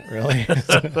this one. Really?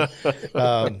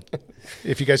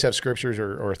 If you guys have scriptures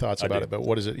or thoughts about it, but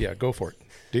what is it? Yeah, go for it.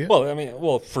 Do you? Well, I mean,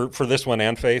 for this one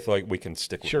and faith, like we can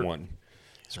stick with one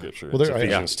scripture. Well, it's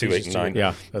Ephesians 2, 8, and 9,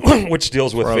 Yeah, which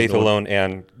deals with faith alone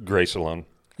and grace alone.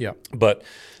 Yeah. But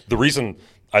the reason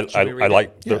I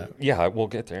like we'll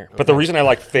get there. But the reason I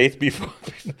like faith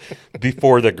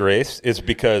before the grace is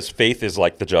because faith is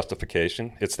like the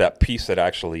justification. It's that piece that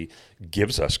actually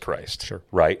gives us Christ. Sure.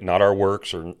 Right? Not our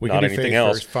works or We not can do anything faith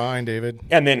else. first. Fine, David.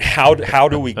 And then how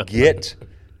do we get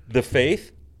the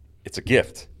faith? It's a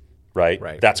gift,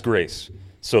 right? That's grace.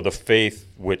 So the faith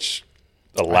which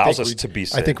allows us to be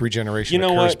saved. I think regeneration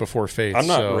occurs before faith. I'm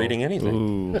not reading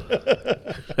anything.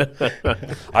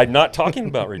 I'm not talking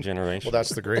about regeneration. Well, that's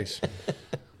the grace.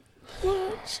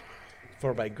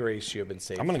 For by grace you have been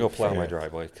saved. I'm going to go plow my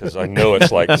driveway because I know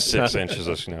it's like 6 inches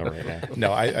of snow right now.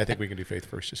 No, I think we can do faith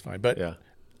first just fine. But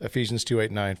Ephesians 2,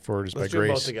 8, 9, for it is by Let's do grace.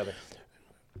 them both together.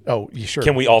 Oh, you sure?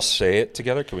 Can we all say it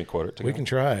together? Can we quote it together? We can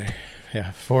try.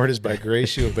 Yeah. For it is by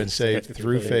grace you have been saved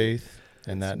through faith,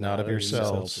 and that not of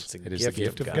yourselves. It is the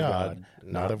gift of God,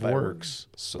 not of works.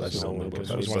 Lest, I just want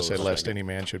to say, lest any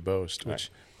man should boast, which,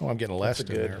 I'm getting lest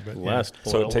in there. But lest.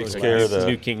 So it takes care of the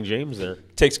New King James there.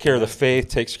 Takes care of the faith,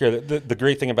 takes care of the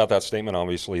great thing about that statement,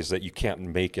 obviously, is that you can't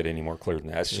make it any more clear than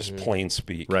that. It's just plain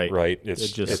speak, right? It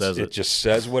just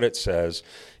says what it says.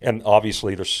 And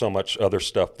obviously there's so much other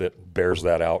stuff that bears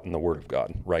that out in the Word of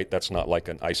God, right? That's not like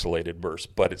an isolated verse,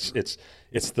 but it's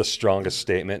the strongest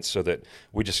statement so that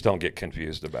we just don't get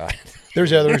confused about it.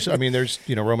 There's others. I mean, there's,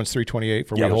 Romans 3:28,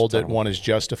 for we hold that one is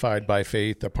justified by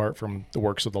faith apart from the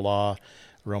works of the law.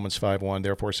 Romans 5:1.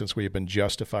 Therefore, since we have been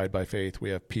justified by faith, we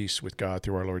have peace with God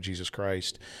through our Lord Jesus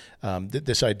Christ.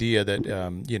 This idea that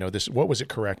this, what was it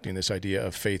correcting? This idea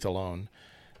of faith alone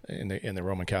in the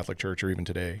Roman Catholic Church, or even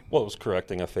today? Well, it was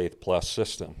correcting a faith plus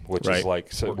system, which Right.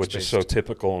 is which is so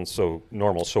typical and so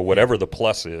normal. So whatever the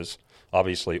plus is,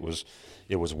 obviously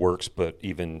it was works, but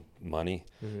even money.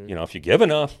 If you give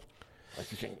enough,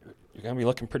 you're going to be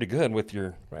looking pretty good with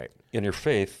your in your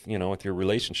faith. With your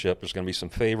relationship, there's going to be some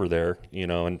favor there.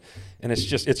 And it's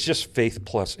just faith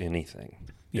plus anything.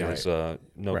 Yeah. It's no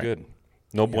good,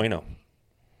 no bueno.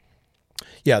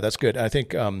 Yeah, that's good. I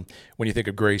think when you think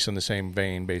of grace in the same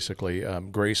vein, basically,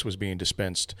 grace was being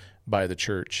dispensed by the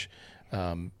church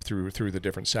through the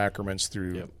different sacraments,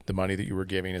 through the money that you were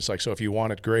giving. It's like, so if you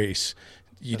wanted grace,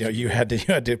 you had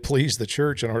to please the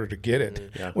church in order to get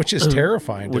it, which is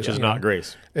terrifying. Which is not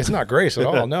grace. It's not grace at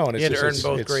all. No, and You it's had to just,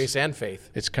 earn both it's, grace and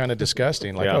faith. It's kind of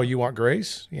disgusting. Like, Yeah. oh, you want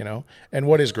grace? And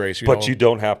what is grace? But you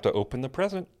don't have to open the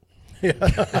present.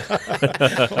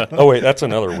 Oh wait, that's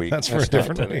another week. That's for a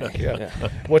different week. Yeah.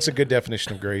 What's a good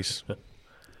definition of grace?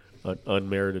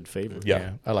 Unmerited favor.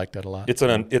 Yeah. I like that a lot. It's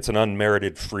an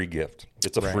unmerited free gift.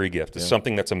 It's a free gift. It's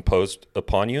something that's imposed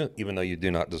upon you, even though you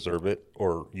do not deserve it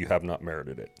or you have not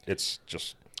merited it.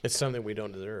 It's something we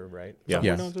don't deserve, right? Yeah.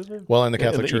 Yeah. Well, in the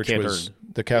Catholic that you Church can't was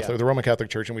earn. the Roman Catholic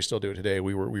Church, and we still do it today.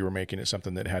 We were making it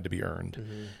something that had to be earned,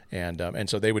 and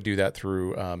so they would do that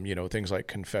through things like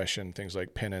confession, things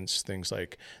like penance, things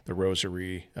like the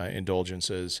rosary,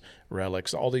 indulgences,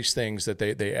 relics, all these things that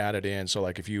they added in. So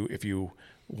like if you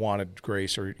wanted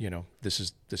grace, or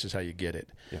this is how you get it,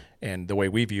 and the way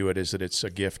we view it is that it's a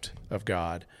gift of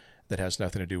God that has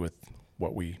nothing to do with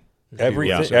what we.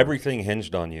 Everything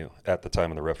hinged on you at the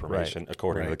time of the Reformation,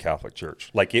 according to the Catholic Church.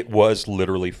 Like it was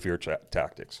literally fear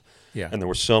tactics. Yeah. And there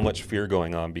was so much fear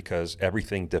going on because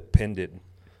everything depended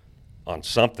on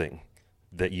something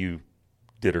that you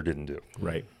did or didn't do.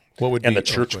 Right. And the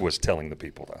church was telling the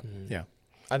people that. Yeah.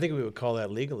 I think we would call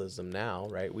that legalism now,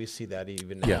 right? We see that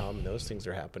even now. Yeah. I mean, those things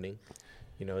are happening.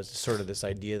 It's sort of this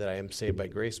idea that I am saved by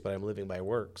grace, but I'm living by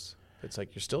works. It's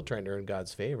like you're still trying to earn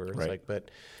God's favor. It's like,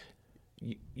 but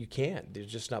you can't.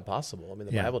 It's just not possible. I mean,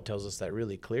 the Bible tells us that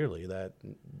really clearly,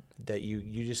 that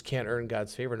you just can't earn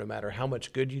God's favor no matter how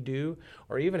much good you do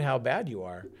or even how bad you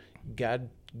are. God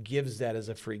gives that as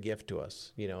a free gift to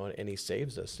us, and he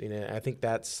saves us. I think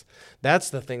that's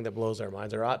the thing that blows our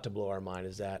minds, or ought to blow our mind,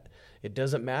 is that it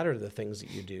doesn't matter the things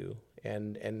that you do.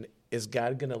 And is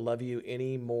God going to love you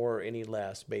any more or any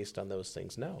less based on those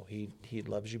things? No, he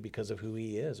loves you because of who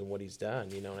he is and what he's done,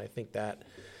 and I think that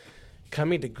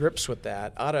coming to grips with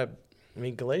that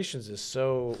Galatians is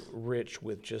so rich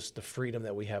with just the freedom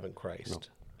that we have in Christ,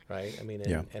 right?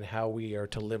 And how we are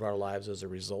to live our lives as a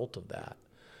result of that.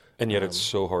 And yet it's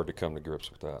so hard to come to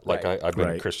grips with that. Like I've been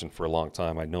a Christian for a long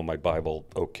time. I know my Bible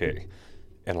okay.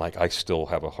 And like I still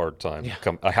have a hard time.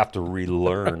 I have to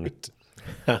relearn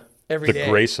Every the day.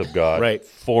 grace of God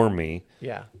for me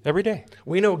every day.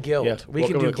 We know guilt. Yeah. We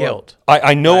Welcome can to do the club. guilt.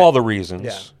 I know all the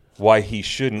reasons why he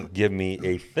shouldn't give me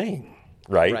a thing,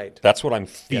 right? That's what I'm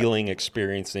feeling,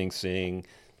 experiencing, seeing,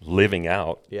 living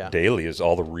out daily is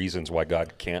all the reasons why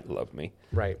God can't love me.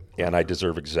 Right. And I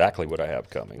deserve exactly what I have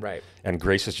coming. Right. And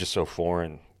grace is just so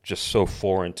foreign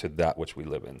to that which we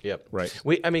live in. Yep. Right.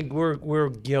 We're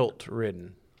guilt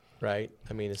ridden, right?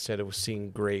 Instead of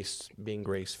seeing grace, being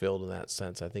grace filled in that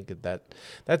sense, I think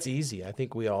that's easy. I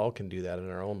think we all can do that in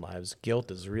our own lives. Guilt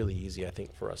is really easy, I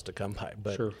think, for us to come by.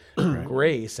 But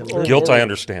grace and Guilt, I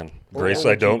understand. Grace,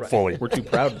 I don't fully. We're too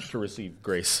proud to receive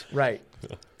grace. Right.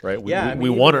 Right. We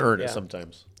even- want to earn it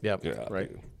sometimes. Yep. Yeah,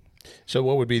 Right. So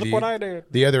what would be what I did.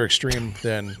 the other extreme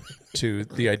then to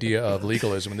the idea of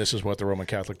legalism? And this is what the Roman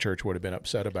Catholic Church would have been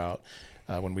upset about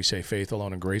when we say faith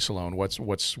alone and grace alone.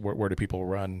 Where do people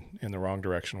run in the wrong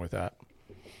direction with that?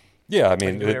 Yeah, I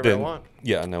can do whatever I want.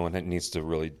 Yeah, no one needs to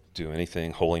really do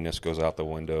anything. Holiness goes out the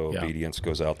window. Yeah. Obedience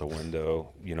goes out the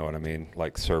window. You know what I mean?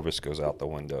 Like service goes out the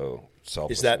window.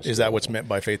 Selflessness. Is that what's meant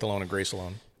by faith alone and grace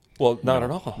alone? Well, not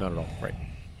at all. Not at all. Right.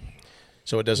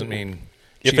 So it doesn't mean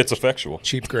If it's effectual.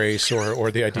 cheap grace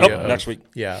or the idea of next week.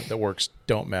 that works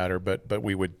don't matter, but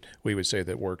we would say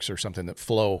that works are something that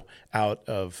flow out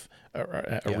of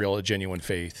a real genuine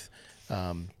faith.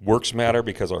 Works matter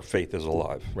because our faith is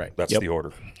alive. Right. That's the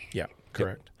order. Yeah,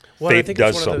 correct. Well, I Faith think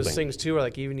does it's one of those something. things too, where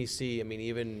like even you see,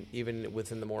 even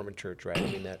within the Mormon Church,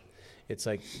 right? That it's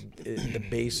like the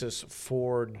basis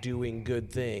for doing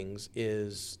good things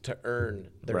is to earn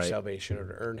their salvation or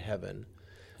to earn heaven.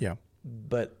 Yeah.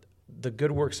 But the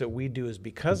good works that we do is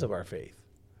because of our faith.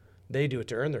 They do it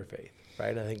to earn their faith,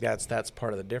 right? I think that's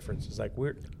part of the difference. It's like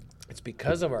it's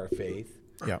because of our faith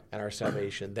Yeah. and our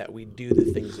salvation that we do the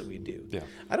things that we do. Yeah.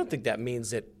 I don't think that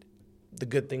means that the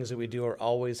good things that we do are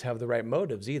always have the right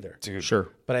motives either. Dude, Sure.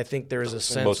 But I think there is a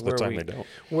sense most of the where time we they don't.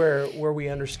 where we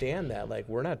understand that, like,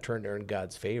 we're not trying to earn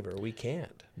God's favor. We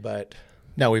can't. But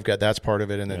Now we've got that's part of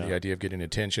it, and then the Yeah. idea of getting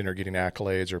attention or getting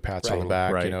accolades or pats on the Right.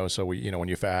 back. Right. You know, so we, when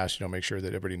you fast, make sure that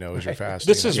everybody knows you're fasting.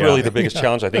 This is really the biggest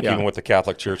challenge, I think, Yeah. even with the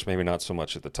Catholic Church, maybe not so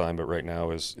much at the time, but right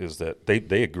now is that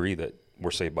they agree that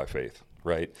we're saved by faith,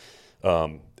 right?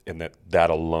 And that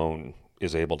alone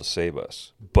is able to save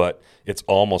us. But it's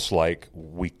almost like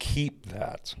we keep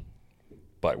that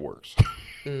by works,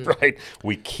 right?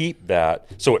 We keep that.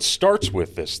 So it starts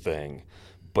with this thing,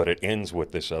 but it ends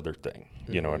with this other thing.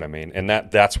 You know what I mean? And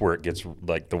that's where it gets,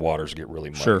 like, the waters get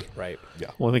really muddy. Sure. right. Yeah.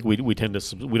 Well, I think we tend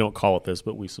to we don't call it this,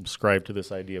 but we subscribe to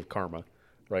this idea of karma,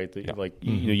 right? That like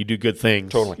you do good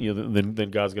things, Totally.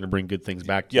 then God's going to bring good things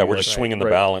back to Yeah, you. we're Like, just swinging the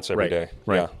right. balance every Right. day.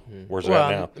 Right. Yeah. Where's Well,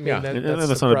 that now? I mean, Yeah. that, And that's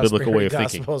that's the not a biblical way of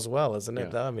prosperity thinking. gospel as well, isn't it?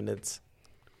 Yeah. I mean, it's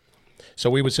So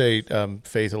we would say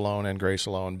faith alone and grace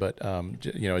alone, but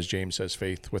as James says,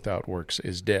 faith without works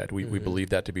is dead. We believe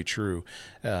that to be true,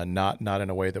 not in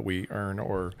a way that we earn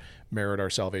or merit our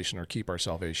salvation or keep our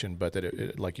salvation, but that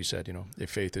it, like you said, if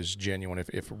faith is genuine,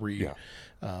 if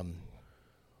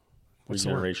what's the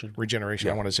word? Regeneration. Regeneration.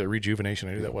 Yeah. I want to say rejuvenation.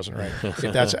 I knew that wasn't right. If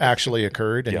that's actually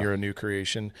occurred and Yeah. you're a new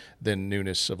creation, then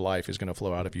newness of life is going to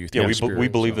flow out of you. Yeah, through we, the Spirit. we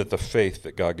believe So- that the faith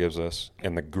that God gives us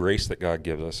and the grace that God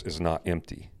gives us is not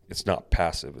empty. It's not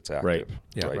passive. It's active. Right.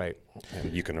 Yeah. right.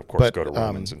 And you can, of course, But, go to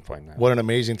Romans and find that. What an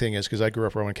amazing thing is, because I grew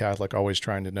up Roman Catholic, always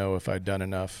trying to know if I'd done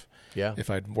enough, Yeah. if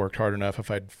I'd worked hard enough,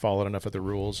 if I'd followed enough of the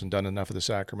rules and done enough of the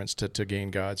sacraments to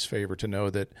gain God's favor, to know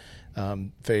that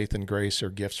faith and grace are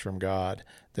gifts from God,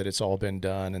 that it's all been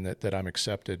done, and that I'm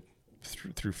accepted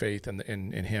through faith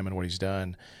in Him and what He's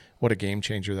done. What a game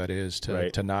changer that is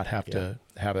to not have to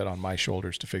have it on my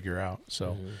shoulders to figure out.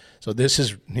 So, so this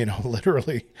is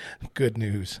literally good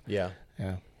news. Yeah.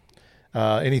 Yeah.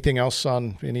 Anything else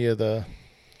on any of the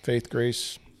faith,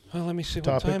 grace Well, let me see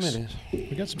topics? what time it is.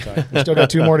 We got some time. We still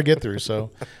got two more to get through. So,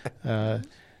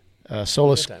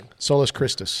 Solus Good time.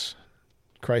 Christus,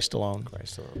 Christ alone.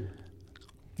 Christ alone.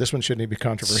 This one shouldn't even be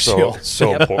controversial.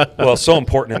 So important. Well, so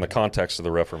important in the context of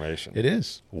the Reformation. It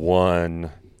is.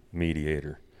 One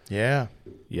mediator. Yeah.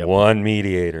 Yep. One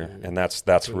mediator, and that's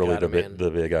really God and man.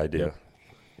 the big idea.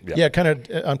 Yep. Yeah. Kind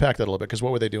of unpack that a little bit, because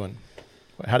what were they doing?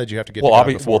 How did you have to get Well, to God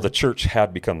obviously, before? well, the church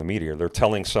had become the mediator. They're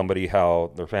telling somebody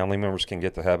how their family members can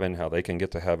get to heaven, how they can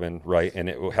get to heaven, right? And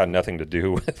it had nothing to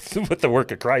do with the work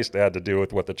of Christ. It had to do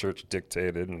with what the church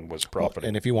dictated and was profiting.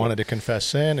 And if you wanted to confess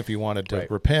sin, if you wanted to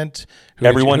Right. repent,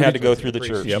 Everyone had to did go you- through the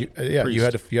church. Yep. You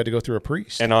had to go through a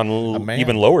priest. And on man.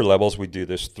 even lower levels, we do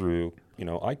this through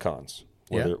icons,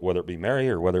 Yeah. whether it be Mary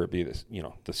or whether it be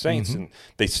the saints, and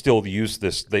they still use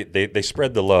this. They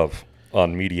spread the love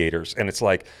on mediators, and it's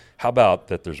like, how about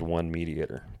that? There's one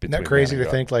mediator. Isn't that crazy to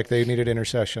think, like, they needed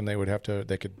intercession? They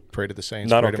could pray to the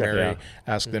saints, Not pray to okay. Mary, Yeah.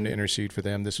 ask them to intercede for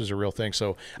them. This was a real thing.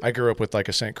 So I grew up with like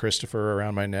a St. Christopher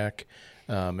around my neck,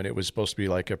 and it was supposed to be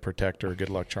like a protector, a good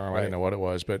luck charm. I didn't know what it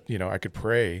was, but I could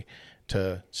pray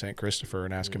to St. Christopher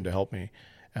and ask him to help me.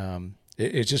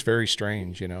 It's just very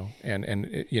strange,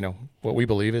 and what we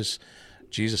believe is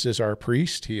Jesus is our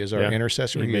priest. He is our Yeah.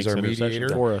 intercessor. He He is makes our intercession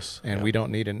mediator for us. and Yeah. we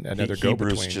don't need another go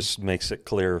Hebrews between. just makes it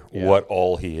clear what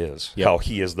all he is, Yep. how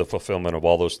he is the fulfillment of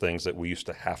all those things that we used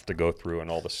to have to go through and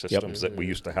all the systems that we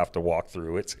used to have to walk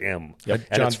through. It's him, and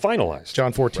it's finalized.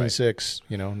 John 14:6,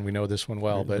 and we know this one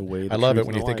well, but The way, the I love truth, it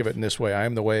when and you the think of life. it in this way. I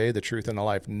am the way, the truth, and the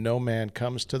life. No man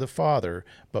comes to the Father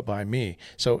but by me.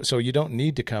 So you don't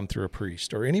need to come through a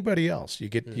priest or anybody else. You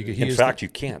get. In fact, you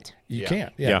can't. you Yeah.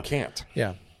 can't. Yeah. Yeah, You can't.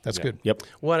 yeah, that's good. Yep.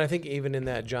 Well, and I think even in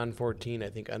that John 14, I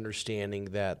think understanding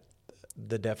that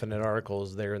the definite article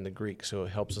is there in the Greek, so it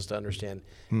helps us to understand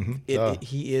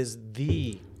he is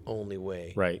the only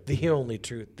way, Right. the only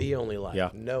truth, the only life. Yeah.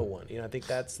 No one. I think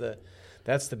that's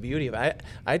the beauty of it.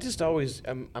 I just always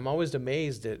I'm always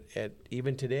amazed at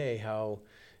even today how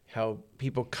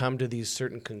people come to these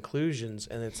certain conclusions,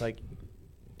 and it's like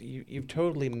you've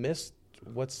totally missed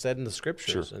what's said in the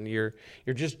scriptures, Sure. and you're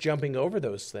just jumping over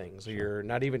those things, or you're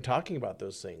not even talking about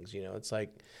those things. It's like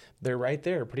they're right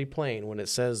there, pretty plain, when it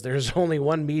says there's only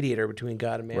one mediator between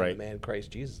God and man, Right. the man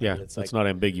Christ Jesus. Yeah. And it's It's like not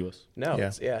ambiguous. no,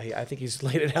 Yeah. I think he's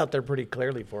laid it out there pretty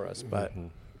clearly for us. But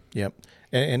Yep.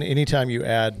 And anytime you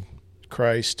add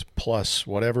Christ plus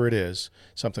whatever it is,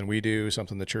 something we do,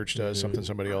 something the church does, something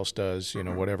somebody else does,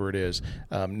 whatever it is,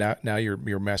 now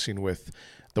you're messing with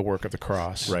the work of the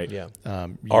cross. Right. yeah,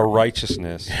 Our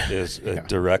righteousness is a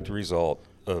direct result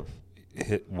of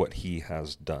what he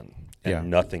has done, and Yeah.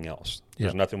 nothing else.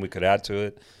 There's Yeah. nothing we could add to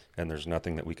it. and there's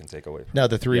nothing that we can take away from Now,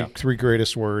 the three Yeah. three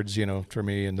greatest words, for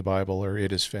me in the Bible are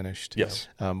 "It is finished." Yes.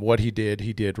 What he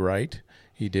did right.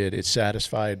 It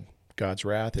satisfied God's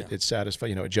wrath. It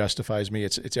satisfies, it justifies me.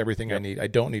 It's everything I need. I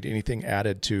don't need anything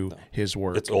added to his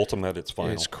work. It's ultimate. It's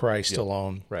final. It's Christ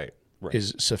alone. Right.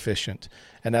 Is sufficient,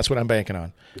 and that's what I'm banking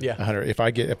on. Yeah. 100.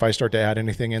 If I start to add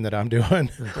anything in that I'm doing,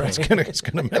 it's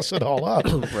gonna mess it all up.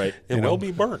 Right. It will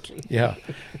be burnt. Yeah.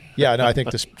 No, I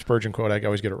think the Spurgeon quote, I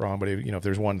always get it wrong, but if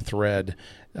there's one thread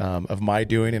of my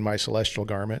doing in my celestial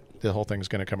garment, the whole thing's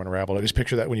going to come unravel. I just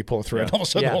picture that when you pull a thread, all of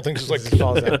a sudden the whole thing just like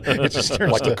falls out. it just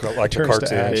turns Like to, a turns to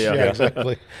cartoon. ash. Yeah. Yeah,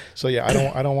 exactly. So I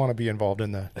don't want to be involved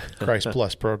in the Christ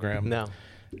Plus program. No.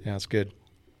 Yeah, it's good.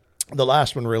 The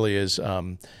last one really is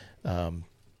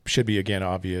should be again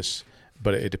obvious,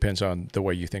 but it depends on the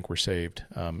way you think we're saved,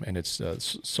 and it's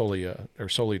soli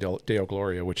Deo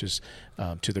Gloria, which is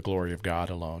to the glory of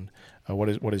God alone.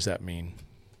 What does that mean?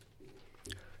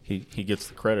 He gets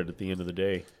the credit at the end of the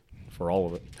day for all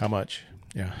of it. How much?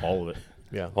 Yeah, All of it.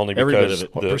 Yeah. Only Every bit because of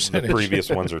it. What the percentage? previous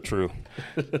ones are true.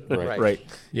 Right. Right.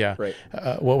 yeah. Right.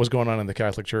 What was going on in the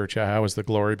Catholic Church? How was the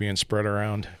glory being spread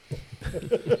around?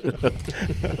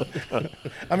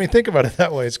 I mean, think about it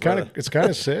that way. It's kind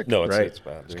of sick. No, it's, Right. it's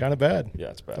bad. It's kind of bad. Yeah,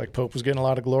 it's bad. Like Pope was getting a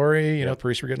lot of glory. The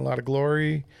priests were getting a lot of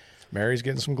glory. Mary's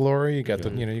getting some glory. You got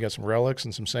you got some relics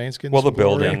and some saints getting. Well, some the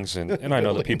glory. buildings, and I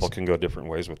know that people Buildings. can go different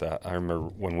ways with that. I remember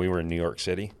when we were in New York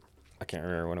City, I can't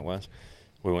remember when it was.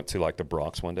 We went to like the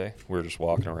Bronx one day. We were just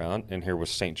walking around, and here was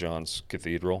St. John's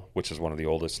Cathedral, which is one of the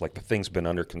oldest. Like the thing's been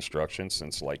under construction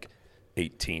since like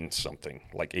 18-something,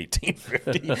 like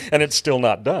 1850, and it's still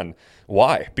not done.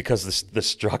 Why? Because the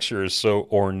structure is so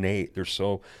ornate. They're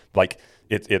so like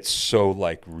it's so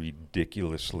like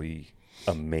ridiculously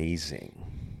amazing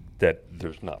that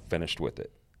there's not finished with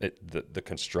it. The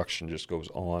construction just goes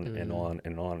on and on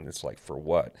and on, and it's like, for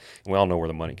what? And we all know where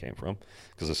the money came from,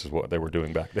 because this is what they were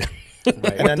doing back then.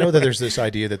 Right. And I know that there's this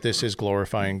idea that this is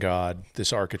glorifying God,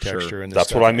 this architecture, Sure. and this That's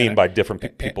stuff. what I mean And by different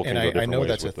people and can go different I know ways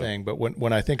that's a with it. thing, but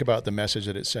when I think about the message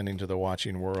that it's sending to the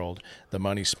watching world, the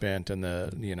money spent, and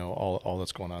the all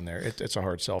that's going on there, it's a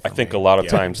hard sell for I think me. a lot of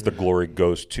times the glory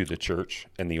goes to the church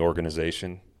and the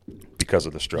organization because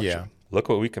of the structure. Yeah. Look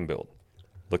what we can build.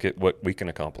 Look at what we can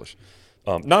accomplish.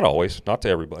 Not always, not to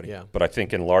everybody, Yeah. but I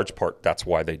think in large part that's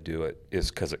why they do it, is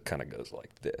because it kind of goes like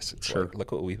this. It's Sure. like,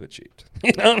 look what we've achieved.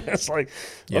 It's like,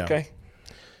 Yeah. okay.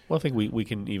 Well, I think we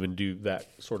can even do that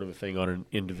sort of a thing on an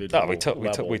individual we level,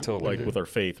 totally like do. with our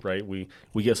faith, right? We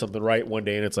get something right one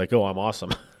day, and it's like, oh, I'm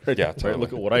awesome. Yeah, Right? totally.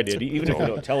 Look at what I did. Even if we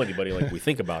don't tell anybody, like we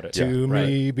think about it. To Right.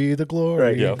 me be the glory,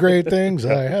 Right, yeah. great things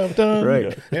I have done.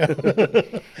 Right. Yeah.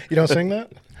 You don't sing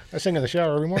that? I sing in the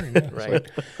shower every morning. Yeah. It's Right.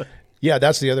 like- yeah,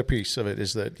 that's the other piece of it,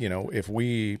 is that, if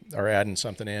we are adding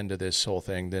something into this whole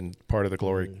thing, then part of the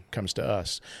glory comes to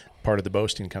us. Part of the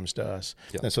boasting comes to us.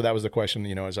 Yeah. And so that was the question,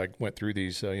 as I went through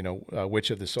these, which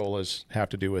of the solas have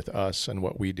to do with us and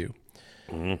what we do?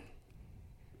 Mm-hmm.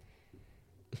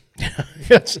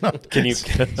 It's not. Can you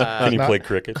play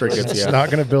cricket? Crickets, It's yeah.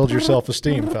 not going to build your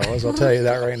self-esteem, fellas. I'll tell you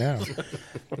that right now.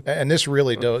 And this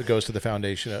really goes to the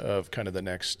foundation of kind of the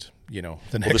next,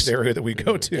 this- area that we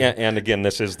go to. And again,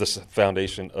 this is the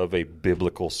foundation of a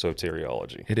biblical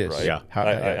soteriology. It is. Right? Yeah.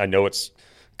 I know it's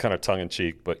kind of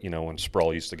tongue-in-cheek, but, when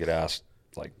Sproul used to get asked,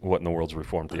 like, what in the world's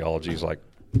Reformed theology? He's like,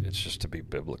 it's just to be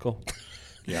biblical.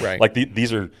 Right. Like,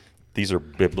 these are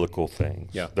biblical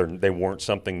things. Yeah. They weren't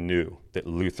something new that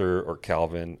Luther or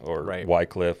Calvin or Right.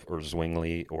 Wycliffe or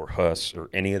Zwingli or Huss or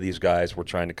any of these guys were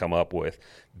trying to come up with.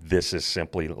 This is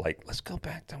simply like, let's go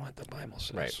back to what the Bible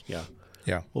says. Right. Yeah.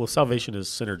 Yeah. Well, if salvation is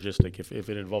synergistic, if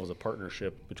it involves a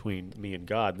partnership between me and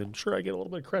God, then sure, I get a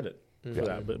little bit of credit for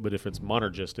that. But if it's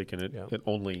monergistic and it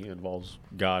only involves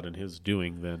God and His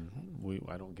doing, then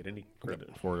I don't get any credit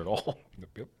for it at all.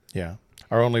 Yep. Yeah.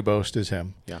 Our only boast is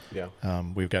Him. Yeah. Yeah.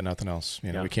 We've got nothing else.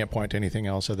 Yeah. We can't point to anything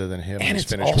else other than Him and And His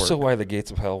it's finished also work. why the gates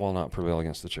of hell will not prevail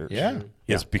against the church. Yeah.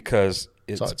 It's because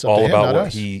it's up to all him, about not what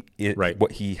us. Right.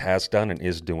 what he has done and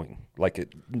is doing.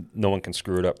 Like no one can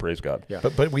screw it up. Praise God. Yeah.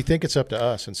 But we think it's up to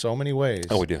us in so many ways.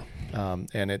 Oh, we do.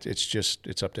 And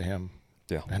it's up to Him.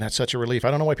 Yeah. And that's such a relief.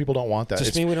 I don't know why people don't want that. Does this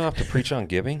It's- mean we don't have to preach on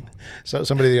giving? So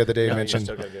somebody the other day No, you mentioned.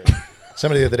 still gotta do it.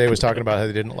 Somebody the other day was talking about how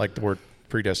they didn't like the word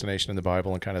predestination in the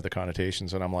Bible and kind of the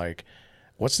connotations, and I'm like,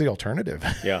 what's the alternative?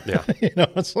 Yeah. Yeah.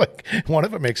 It's like one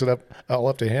of it makes it all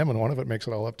up to Him, and one of it makes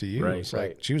it all up to you. Right, It's right.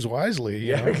 like choose wisely. you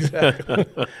Yeah, know? exactly.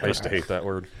 I used to hate that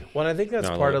word. Well, and I think that's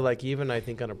No, I part love of it. like, even I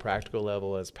think on a practical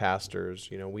level as pastors,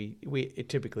 we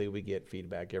typically we get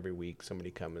feedback every week,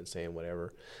 somebody coming and saying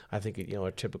whatever. I think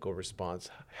our typical response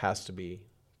has to be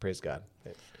praise God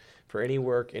for any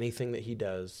work, anything that He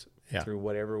does through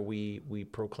whatever we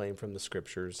proclaim from the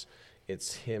scriptures.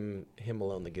 It's him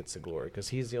alone that gets the glory, because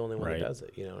he's the only one that does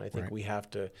it. And I think we have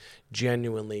to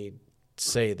genuinely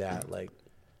say that, like,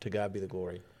 to God be the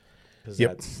glory, because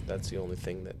that's the only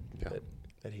thing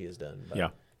that he has done. But,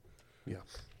 yeah,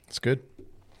 it's good.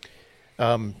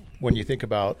 When you think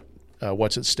about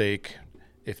what's at stake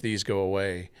if these go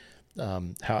away,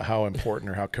 how important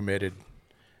or how committed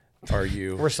are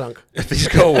you? We're sunk. If these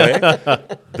go away,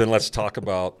 then let's talk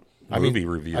about movie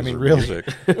reviews. I mean, or really, music.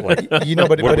 Like, but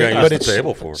what are we gonna use the it's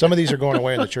table for? Some of these are going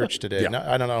away in the church today.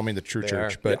 I don't know. I mean, the true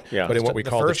church, but in what we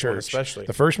call the church. Especially.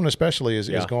 The first one especially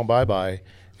is going bye,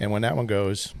 and when that one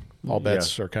goes, all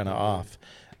bets are kind of off.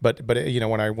 But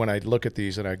when I look at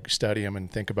these and I study them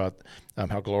and think about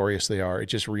how glorious they are, it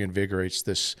just reinvigorates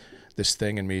this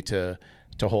thing in me to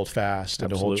hold fast and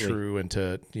to hold true and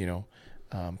to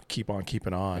keep on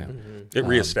keeping on. Yeah. It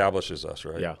reestablishes us,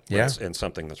 right? Yeah. And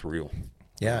something that's real.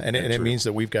 Yeah, and it means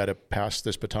that we've got to pass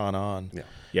this baton on.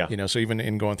 Yeah. So even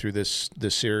in going through this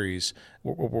series,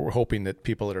 we're hoping that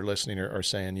people that are listening are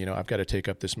saying, I've got to take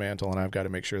up this mantle and I've got to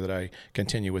make sure that I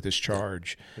continue with this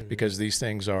charge, because these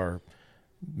things are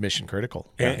mission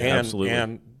critical. Absolutely.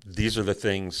 And these are the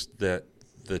things that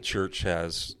the church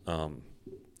has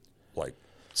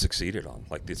succeeded on.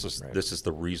 Like this is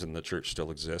the reason the church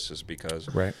still exists, is because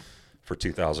for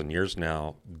 2,000 years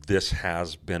now, this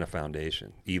has been a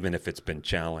foundation, even if it's been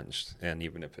challenged and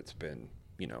even if it's been,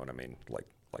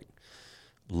 like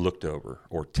looked over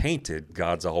or tainted.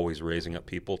 God's always raising up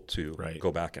people to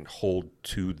go back and hold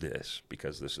to this,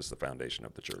 because this is the foundation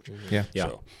of the church.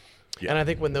 So, and I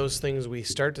think when we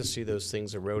start to see those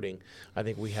things eroding, I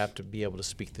think we have to be able to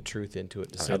speak the truth into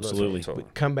it. To say, absolutely,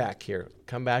 come back here,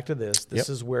 come back to this. This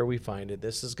is where we find it.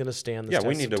 This is going to stand the test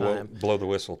of time. Yeah, we need to blow the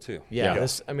whistle too.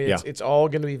 It's all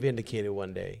going to be vindicated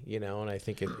one day, and I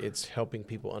think it's helping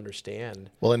people understand.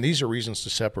 Well, and these are reasons to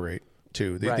separate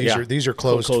too. Right. These are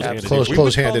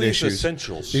close-handed issues.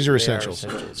 Essentials. These are essentials.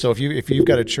 So if you've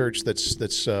got a church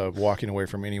that's walking away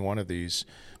from any one of these,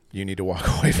 you need to walk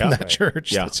away from that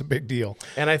church. That's a big deal.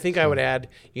 And I think I would add,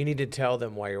 you need to tell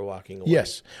them why you're walking away.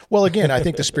 Yes. Well, again, I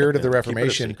think the spirit of the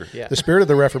Reformation,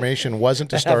 wasn't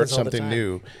to start something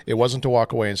new. It wasn't to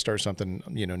walk away and start something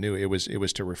new. It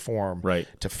was to reform,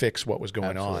 to fix what was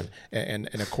going on. And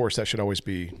of course, that should always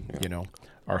be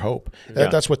our hope.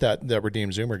 That's what that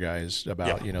Redeemed Zoomer guy is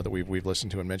about. That we've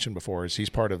listened to and mentioned before. Is he's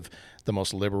part of the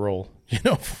most liberal,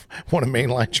 one of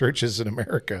mainline churches in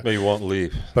America. But he won't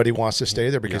leave. But he wants to stay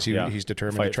there because he's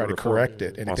determined to try to correct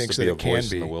it, and he thinks that it can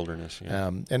be in the wilderness.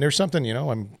 And there's something,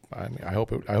 I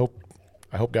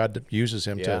hope God uses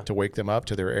him to wake them up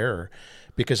to their error,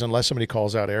 because unless somebody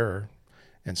calls out error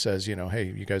and says,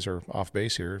 hey, you guys are off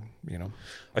base here,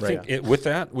 I think with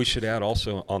that, we should add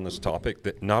also on this topic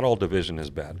that not all division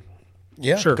is bad.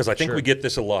 Yeah, sure. Because I think we get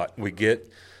this a lot. We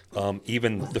get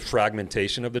even the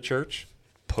fragmentation of the church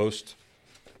post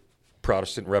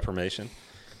Protestant Reformation.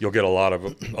 You'll get a lot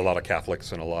of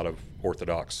Catholics and a lot of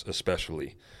Orthodox,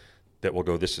 especially, that will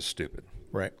go, "This is stupid.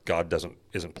 Right. God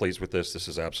isn't pleased with this. This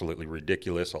is absolutely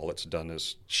ridiculous. All it's done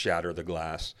is shatter the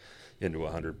glass into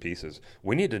 100 pieces."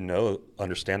 We need to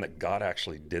understand that God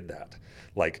actually did that.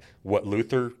 Like what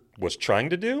Luther was trying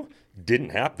to do didn't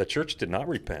happen. The church did not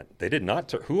repent. They did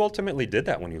not. Who ultimately did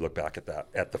that when you look back at that?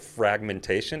 At the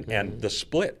fragmentation and the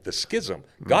split, the schism.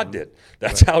 God did.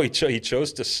 That's how he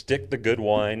chose to stick the good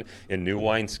wine in new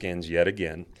wineskins yet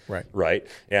again. Right.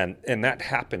 And that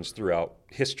happens throughout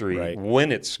history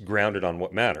when it's grounded on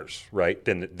what matters, right?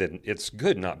 Then it's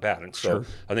good, not bad. And so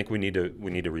I think we need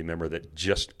to remember that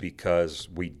just because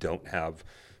we don't have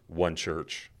one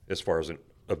church as far as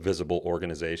a visible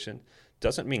organization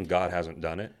doesn't mean God hasn't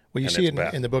done it. Well, you see it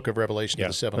in the book of Revelation,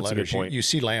 the 7 letters. You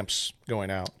see lamps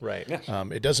going out. Right. Yeah.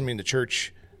 It doesn't mean the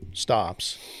church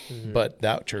stops, but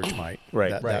that church might.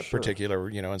 That particular,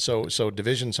 and so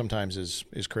division sometimes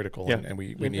is critical, and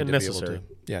we need to necessary.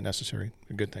 be able to. Necessary.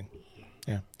 A good thing.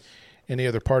 Yeah. Any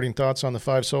other parting thoughts on the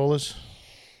 5 solas?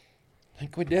 I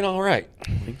think we did all right.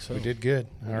 I think so. We did good.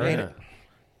 All right.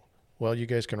 Well, you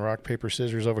guys can rock, paper,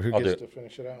 scissors over who gets to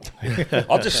finish it out.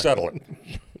 I'll just settle it.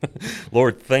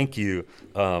 Lord, thank you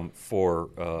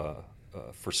for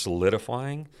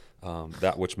solidifying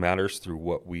that which matters through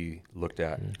what we looked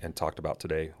at and talked about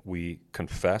today. We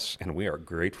confess and we are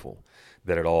grateful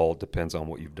that it all depends on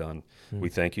what you've done. We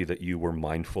thank you that you were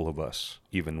mindful of us,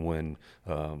 even when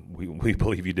we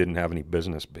believe you didn't have any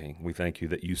business being. We thank you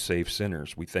that you save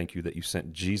sinners. We thank you that you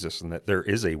sent Jesus and that there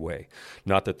is a way.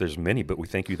 Not that there's many, but we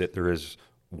thank you that there is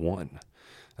one.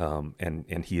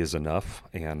 And he is enough.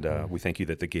 And we thank you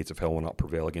that the gates of hell will not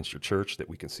prevail against your church, that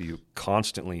we can see you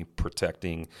constantly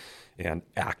protecting and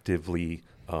actively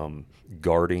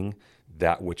guarding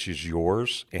that which is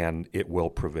yours, and it will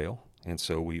prevail. And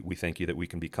so we thank you that we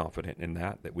can be confident in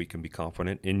that we can be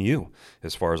confident in you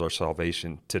as far as our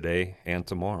salvation today and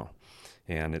tomorrow.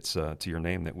 And it's to your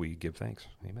name that we give thanks.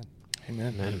 Amen.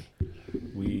 Amen. Amen.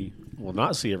 We will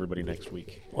not see everybody next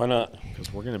week. Why not?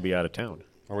 Because we're going to be out of town.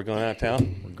 Are we going out of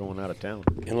town? We're going out of town.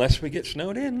 Unless we get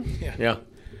snowed in. Yeah.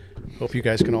 Hope you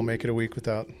guys can all make it a week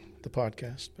without the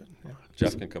podcast. But yeah.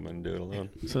 Jeff can come in and do it alone.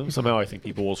 So somehow I think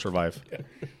people will survive.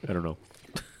 I don't know.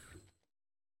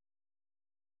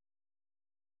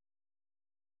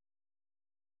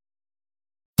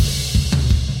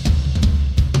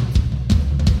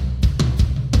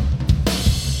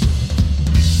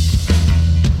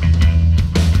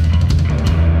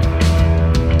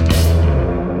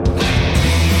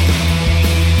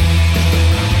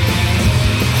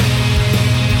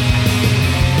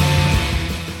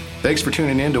 Thanks for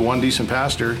tuning in to One Decent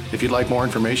Pastor. If you'd like more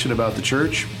information about the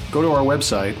church, go to our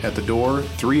website at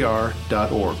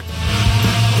thedoor3r.org.